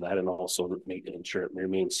access to that and also ensure it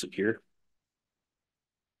remains secure.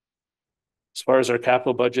 As far as our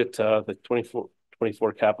capital budget, the 24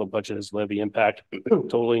 capital budget has levy impact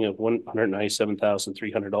totaling of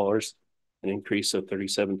 $197,300, an increase of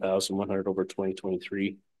 $37,100 over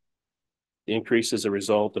 2023. The increase is a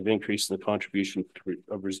result of increase in the contribution to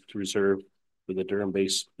reserve for the Durham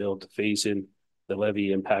base bill to phase in the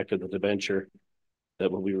levy impact of the debenture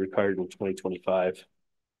that will be required in 2025.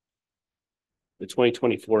 The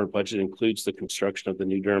 2024 budget includes the construction of the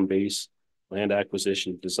new Durham base, land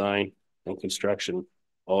acquisition, design, and construction.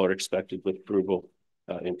 All are expected with approval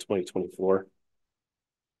in 2024. A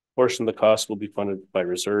portion of the cost will be funded by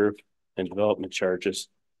reserve and development charges,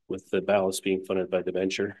 with the balance being funded by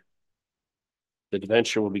debenture. The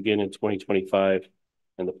debenture will begin in 2025,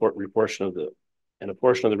 and a portion of the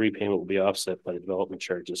repayment will be offset by the development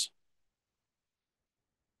charges.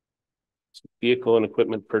 So vehicle and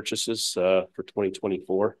equipment purchases for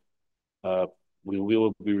 2024. We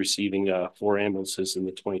will be receiving 4 ambulances in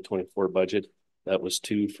the 2024 budget. That was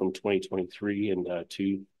 2 from 2023 and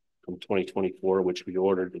 2 from 2024, which we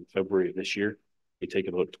ordered in February of this year. They take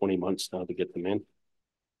about 20 months now to get them in.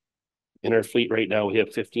 In our fleet right now, we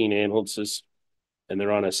have 15 ambulances and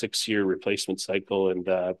they're on a 6-year replacement cycle and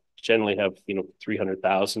generally have,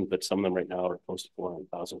 300,000, but some of them right now are close to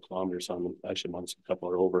 400,000 kilometers on them. Actually, one's a couple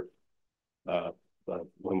are over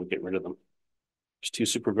when we get rid of them. There's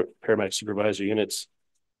 2 paramedic supervisor units.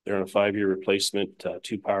 They're on a 5-year replacement,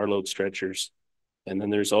 2 power load stretchers. And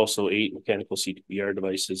then there's also 8 mechanical CPR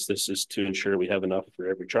devices. This is to ensure we have enough for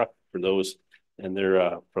every truck for those, and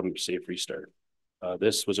they're from Safe Restart.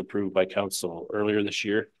 This was approved by council earlier this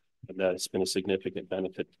year, and it's been a significant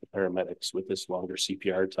benefit to the paramedics with this longer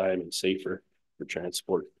CPR time and safer for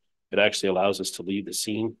transport. It actually allows us to leave the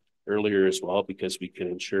scene earlier as well because we can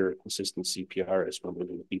ensure consistent CPR as we're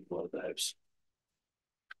moving the people out of the house.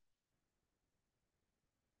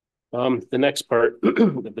 The next part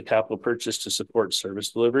of the capital purchase to support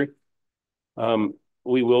service delivery.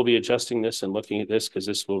 We will be adjusting this and looking at this because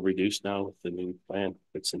this will reduce now with the new plan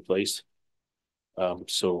that's in place.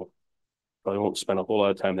 So probably won't spend a whole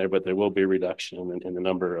lot of time there, but there will be a reduction in the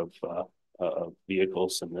number of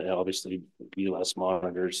vehicles, and obviously be less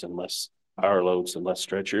monitors and less power loads and less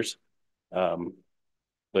stretchers.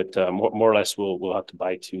 But more or less we'll have to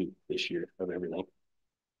buy 2 this year of everything.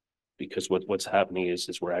 Because what's happening is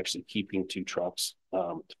we're actually keeping 2 trucks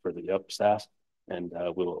for the up staff, and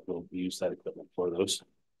we'll use that equipment for those.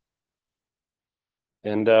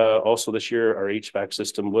 And also this year, our HVAC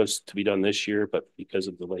system was to be done this year, but because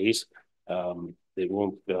of delays, it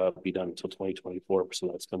won't be done until 2024. So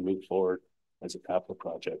that's going to move forward as a capital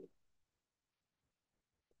project.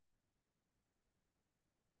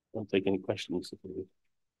 I'll take any questions.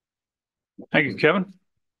 Thank you, Kevin.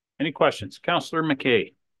 Any questions? Councillor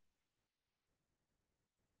McKay.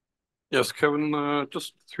 Yes, Kevin,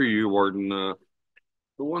 just through you, Warden, the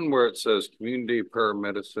one where it says community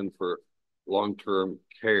paramedicine for long-term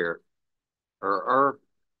care, are our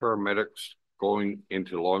paramedics going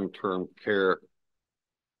into long-term care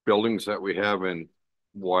buildings that we have, and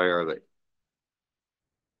why are they?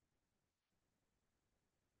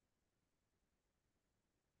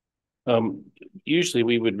 Usually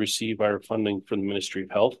we would receive our funding from the Ministry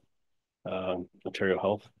of Health, Ontario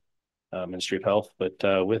Health. Ministry of Health,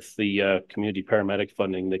 but with the community paramedic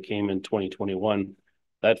funding that came in 2021,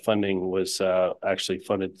 that funding was actually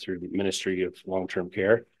funded through the Ministry of Long-Term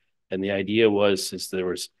Care. And the idea is there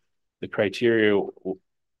was the criteria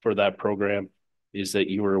for that program is that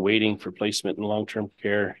you were waiting for placement in long-term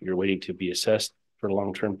care, you're waiting to be assessed for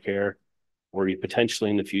long-term care, or you potentially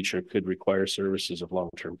in the future could require services of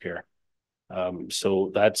long-term care.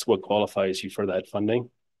 So that's what qualifies you for that funding.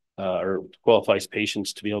 Or qualifies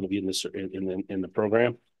patients to be able to be in this in the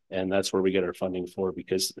program, and that's where we get our funding for,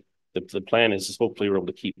 because the plan is hopefully we're able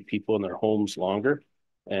to keep people in their homes longer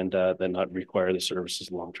and then not require the services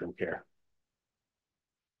of long-term care.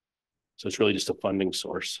 So it's really just a funding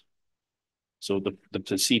source. So the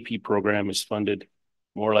CP program is funded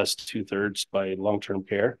more or less 2/3 by long-term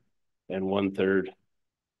care and 1/3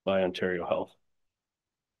 by Ontario Health,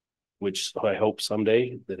 which I hope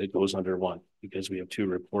someday that it goes under one, because we have 2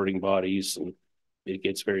 reporting bodies and it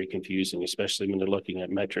gets very confusing, especially when they're looking at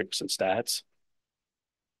metrics and stats.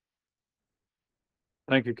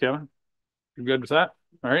 Thank you, Kevin. You're good with that?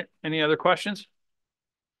 All right. Any other questions?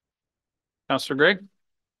 Councillor Greg?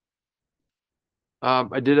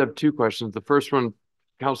 I did have 2 questions. The first one,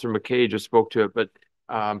 Councillor McKay just spoke to it, but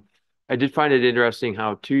I did find it interesting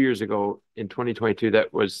how 2 years ago in 2022,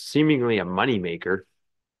 that was seemingly a moneymaker,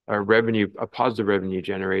 a positive revenue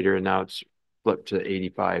generator, and now it's flipped to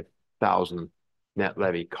 85,000 net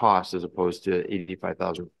levy cost as opposed to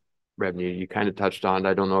 85,000 revenue. You kind of touched on,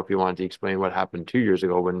 I don't know if you wanted to explain what happened 2 years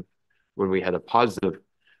ago when we had a positive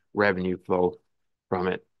revenue flow from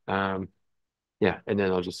it. Yeah, and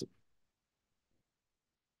then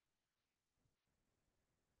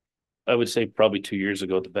I would say probably 2 years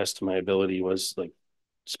ago, the best of my ability was like,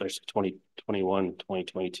 especially 2021,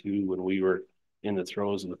 2022, when we were in the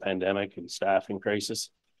throes of the pandemic and staffing crisis,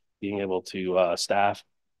 being able to staff.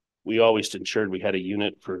 We always ensured we had a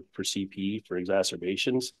unit for CPE for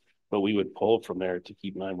exacerbations, but we would pull from there to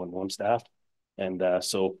keep 911 staffed. And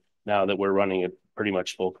so now that we're running at pretty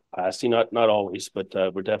much full capacity, not always, but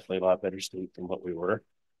we're definitely a lot better state than what we were,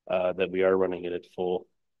 that we are running it at full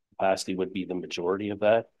capacity would be the majority of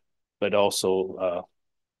that. But also,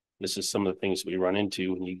 this is some of the things we run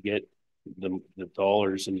into when you get the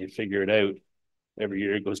dollars and you figure it out. Every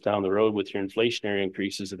year it goes down the road with your inflationary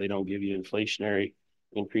increases. If they don't give you inflationary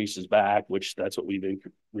increases back, which that's what we've been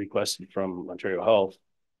requested from Ontario Health,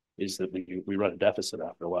 is that we run a deficit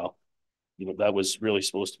after a while. That was really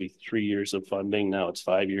supposed to be 3 years of funding. Now it's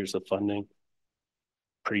 5 years of funding.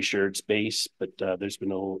 Pretty sure it's base, but there's been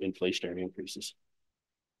no inflationary increases.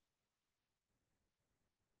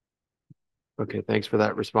 Okay, thanks for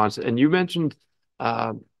that response. And you mentioned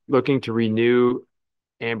looking to renew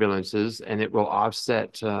ambulances and it will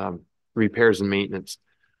offset repairs and maintenance.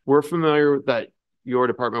 We're familiar that your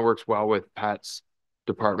department works well with Pat's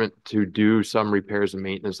department to do some repairs and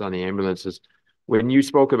maintenance on the ambulances. When you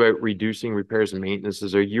spoke about reducing repairs and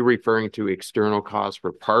maintenances, are you referring to external costs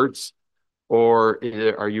for parts? Or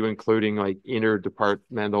are you including like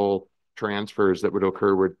interdepartmental transfers that would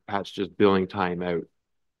occur where Pat's just billing time out?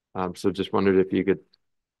 So just wondered if you could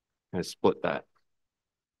kind of split that.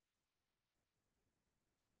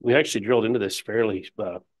 We actually drilled into this fairly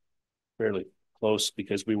close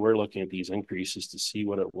because we were looking at these increases to see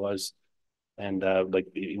what it was. And like,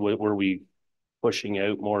 were we pushing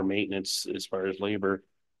out more maintenance as far as labor?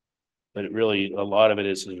 But it really, a lot of it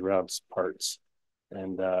is around parts.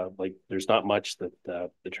 And like, there's not much that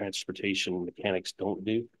the transportation mechanics don't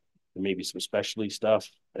do. There may be some specialty stuff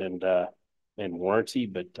and warranty,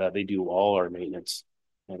 but they do all our maintenance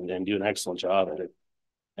and do an excellent job at it.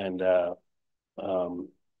 And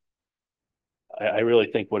I really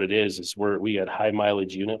think what it is we had high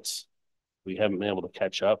mileage units. We haven't been able to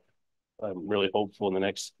catch up. I'm really hopeful in the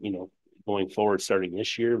next, going forward, starting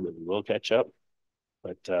this year, that we will catch up.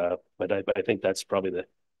 But I think that's probably the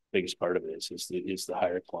biggest part of it is the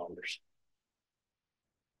higher kilometers.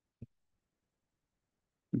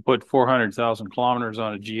 You put 400,000 kilometers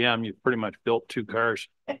on a GM, you've pretty much built 2 cars.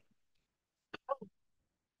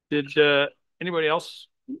 Did anybody else?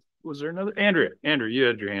 Was there another? Andrea, you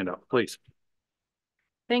had your hand up, please.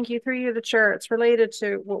 Thank you. Through you, the chair. It's related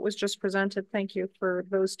to what was just presented. Thank you for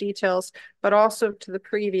those details, but also to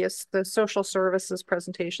the social services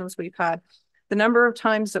presentations we've had. The number of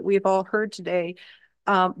times that we've all heard today,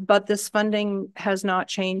 but this funding has not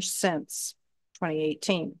changed since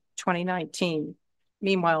 2018, 2019.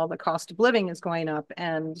 Meanwhile, the cost of living is going up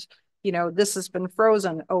and, this has been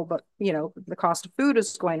frozen. Oh, but, the cost of food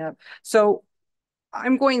is going up. So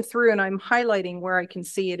I'm going through and I'm highlighting where I can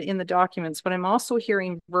see it in the documents, but I'm also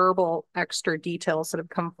hearing verbal extra details that have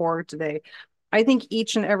come forward today. I think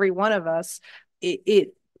each and every one of us,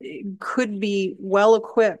 it could be well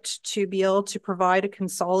equipped to be able to provide a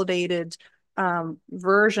consolidated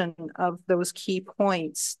version of those key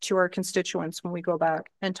points to our constituents when we go back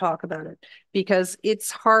and talk about it, because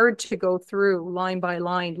it's hard to go through line by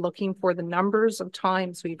line looking for the numbers of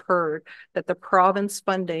times we've heard that the province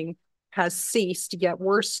funding has ceased, yet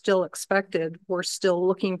we're still expected. We're still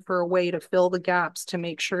looking for a way to fill the gaps to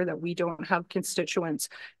make sure that we don't have constituents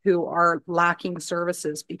who are lacking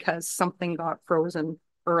services because something got frozen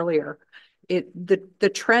earlier.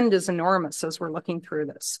 The trend is enormous as we're looking through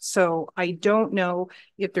this. So I don't know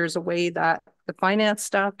if there's a way that the finance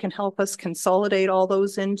staff can help us consolidate all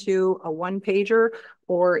those into a one-pager,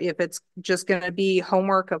 or if it's just going to be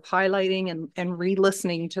homework of highlighting and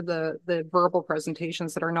re-listening to the verbal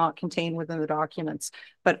presentations that are not contained within the documents.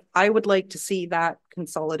 But I would like to see that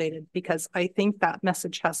consolidated, because I think that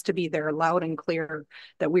message has to be there loud and clear,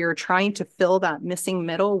 that we are trying to fill that missing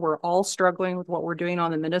middle. We're all struggling with what we're doing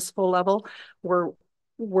on the municipal level.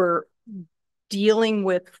 We're dealing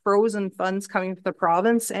with frozen funds coming from the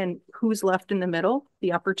province, and who's left in the middle?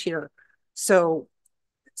 The upper tier. So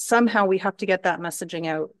somehow we have to get that messaging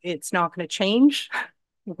out. It's not going to change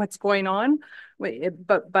what's going on,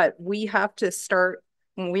 but we have to start,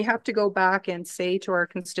 and we have to go back and say to our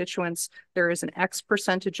constituents, there is an X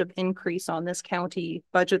percentage of increase on this county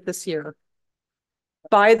budget this year.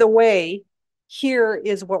 By the way, here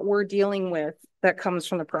is what we're dealing with that comes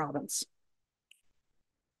from the province.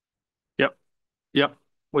 Yep.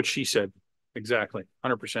 What she said. Exactly.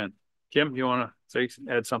 100%. Kim, you want to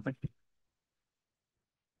add something?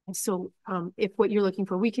 So if what you're looking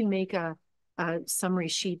for, we can make a summary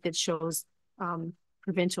sheet that shows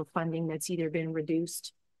provincial funding that's either been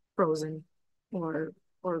reduced, frozen, or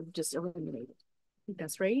just eliminated. I think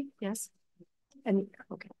that's right. Yes. And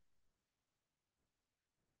okay.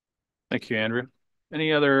 Thank you, Andrea.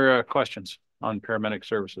 Any other questions on paramedic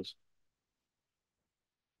services?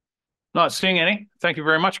 Not seeing any. Thank you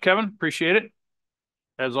very much, Kevin. Appreciate it,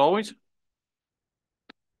 as always.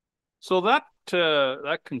 So that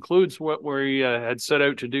concludes what we had set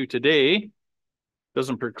out to do today.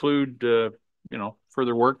 Doesn't preclude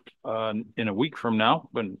further work in a week from now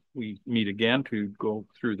when we meet again to go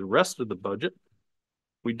through the rest of the budget.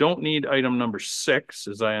 We don't need item number 6,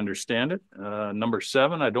 as I understand it. Number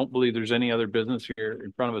 7, I don't believe there's any other business here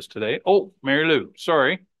in front of us today. Oh, Mary Lou,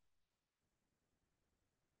 sorry.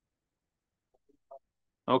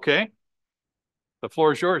 Okay. The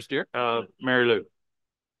floor is yours, dear. Mary Lou.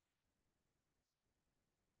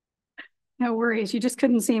 No worries. You just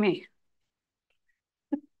couldn't see me.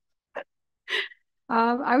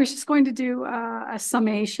 I was just going to do a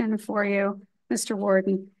summation for you, Mr.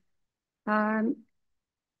 Warden.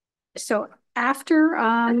 So after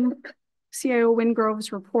CIO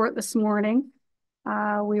Wingrove's report this morning,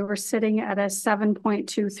 we were sitting at a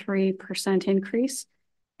 7.23% increase.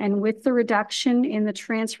 And with the reduction in the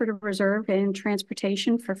transfer to reserve and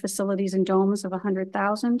transportation for facilities and domes of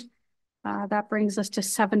 100,000, that brings us to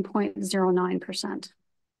 7.09%.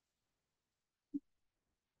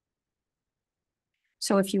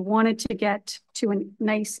 So if you wanted to get to a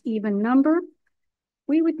nice even number,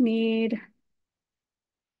 we would need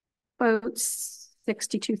about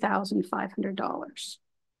 $62,500,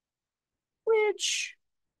 which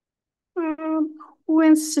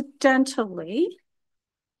coincidentally,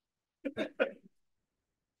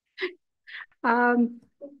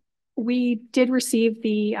 we did receive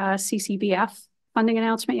the CCBF funding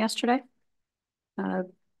announcement yesterday. The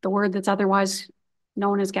word that's otherwise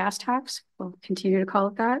known as gas tax, we'll continue to call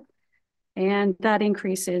it that. And that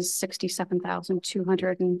increase is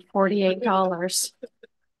 $67,248.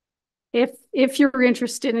 If you're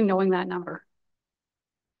interested in knowing that number.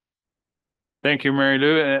 Thank you, Mary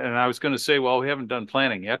Lou. And I was going to say, well, we haven't done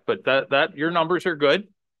planning yet, but that your numbers are good.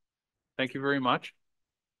 Thank you very much.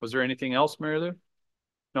 Was there anything else, Mary Lou?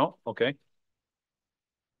 No? Okay.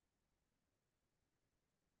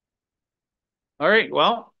 All right.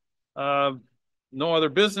 Well, no other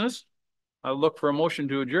business. I'll look for a motion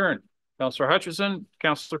to adjourn. Councillor Hutchison,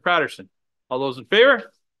 Councillor Patterson. All those in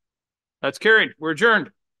favor? That's carried. We're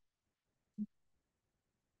adjourned.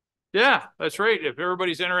 Yeah, that's right. If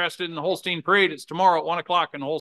everybody's interested in the Holstein Parade, it's tomorrow at 1 o'clock in Holstein.